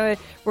guys, we're gonna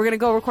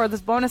go record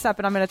this bonus up,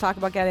 and I'm gonna talk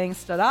about getting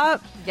stood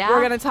up. Yeah.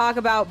 We're gonna talk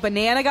about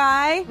Banana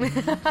Guy.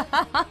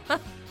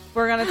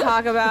 We're gonna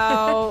talk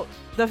about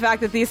the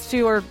fact that these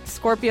two are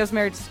Scorpios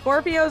married to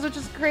Scorpios, which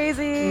is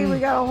crazy. We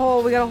got a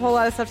whole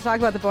lot of stuff to talk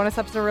about. The bonus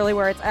episodes are really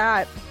where it's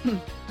at.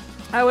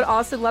 I would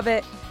also love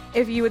it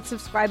if you would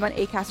subscribe on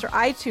Acast or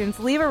iTunes,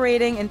 leave a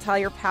rating, and tell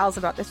your pals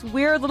about this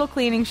weird little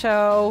cleaning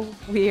show.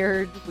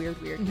 Weird.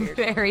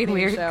 Very cleaning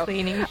weird show.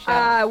 cleaning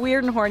show.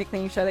 Weird and horny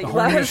cleaning show that The you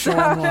love horniest show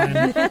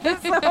online.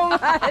 so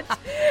much.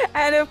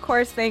 And of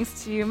course,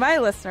 thanks to you, my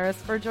listeners,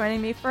 for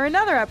joining me for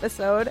another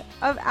episode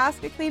of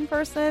Ask a Clean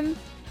Person,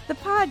 the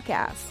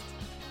podcast.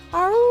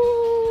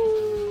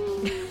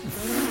 Aroo!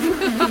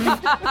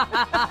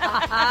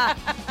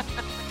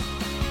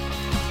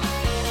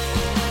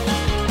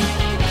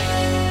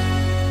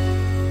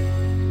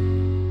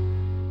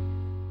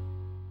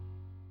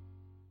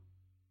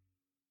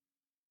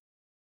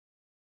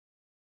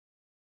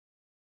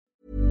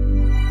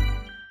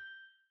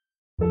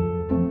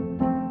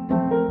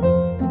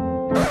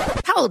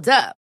 Hold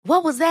up.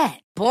 What was that?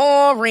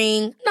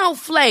 Boring. No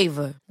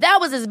flavor. That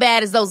was as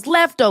bad as those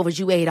leftovers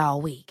you ate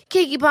all week.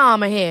 Keke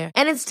Palmer here.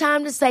 And it's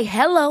time to say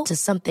hello to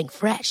something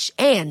fresh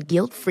and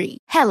guilt-free.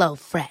 Hello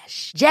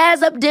Fresh.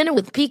 Jazz up dinner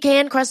with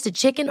pecan-crusted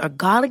chicken or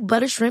garlic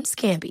butter shrimp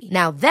scampi.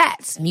 Now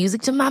that's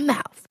music to my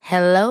mouth.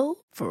 Hello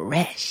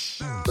Fresh.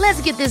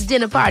 Let's get this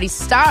dinner party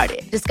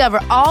started. Discover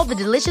all the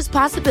delicious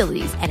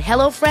possibilities at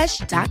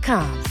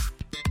HelloFresh.com.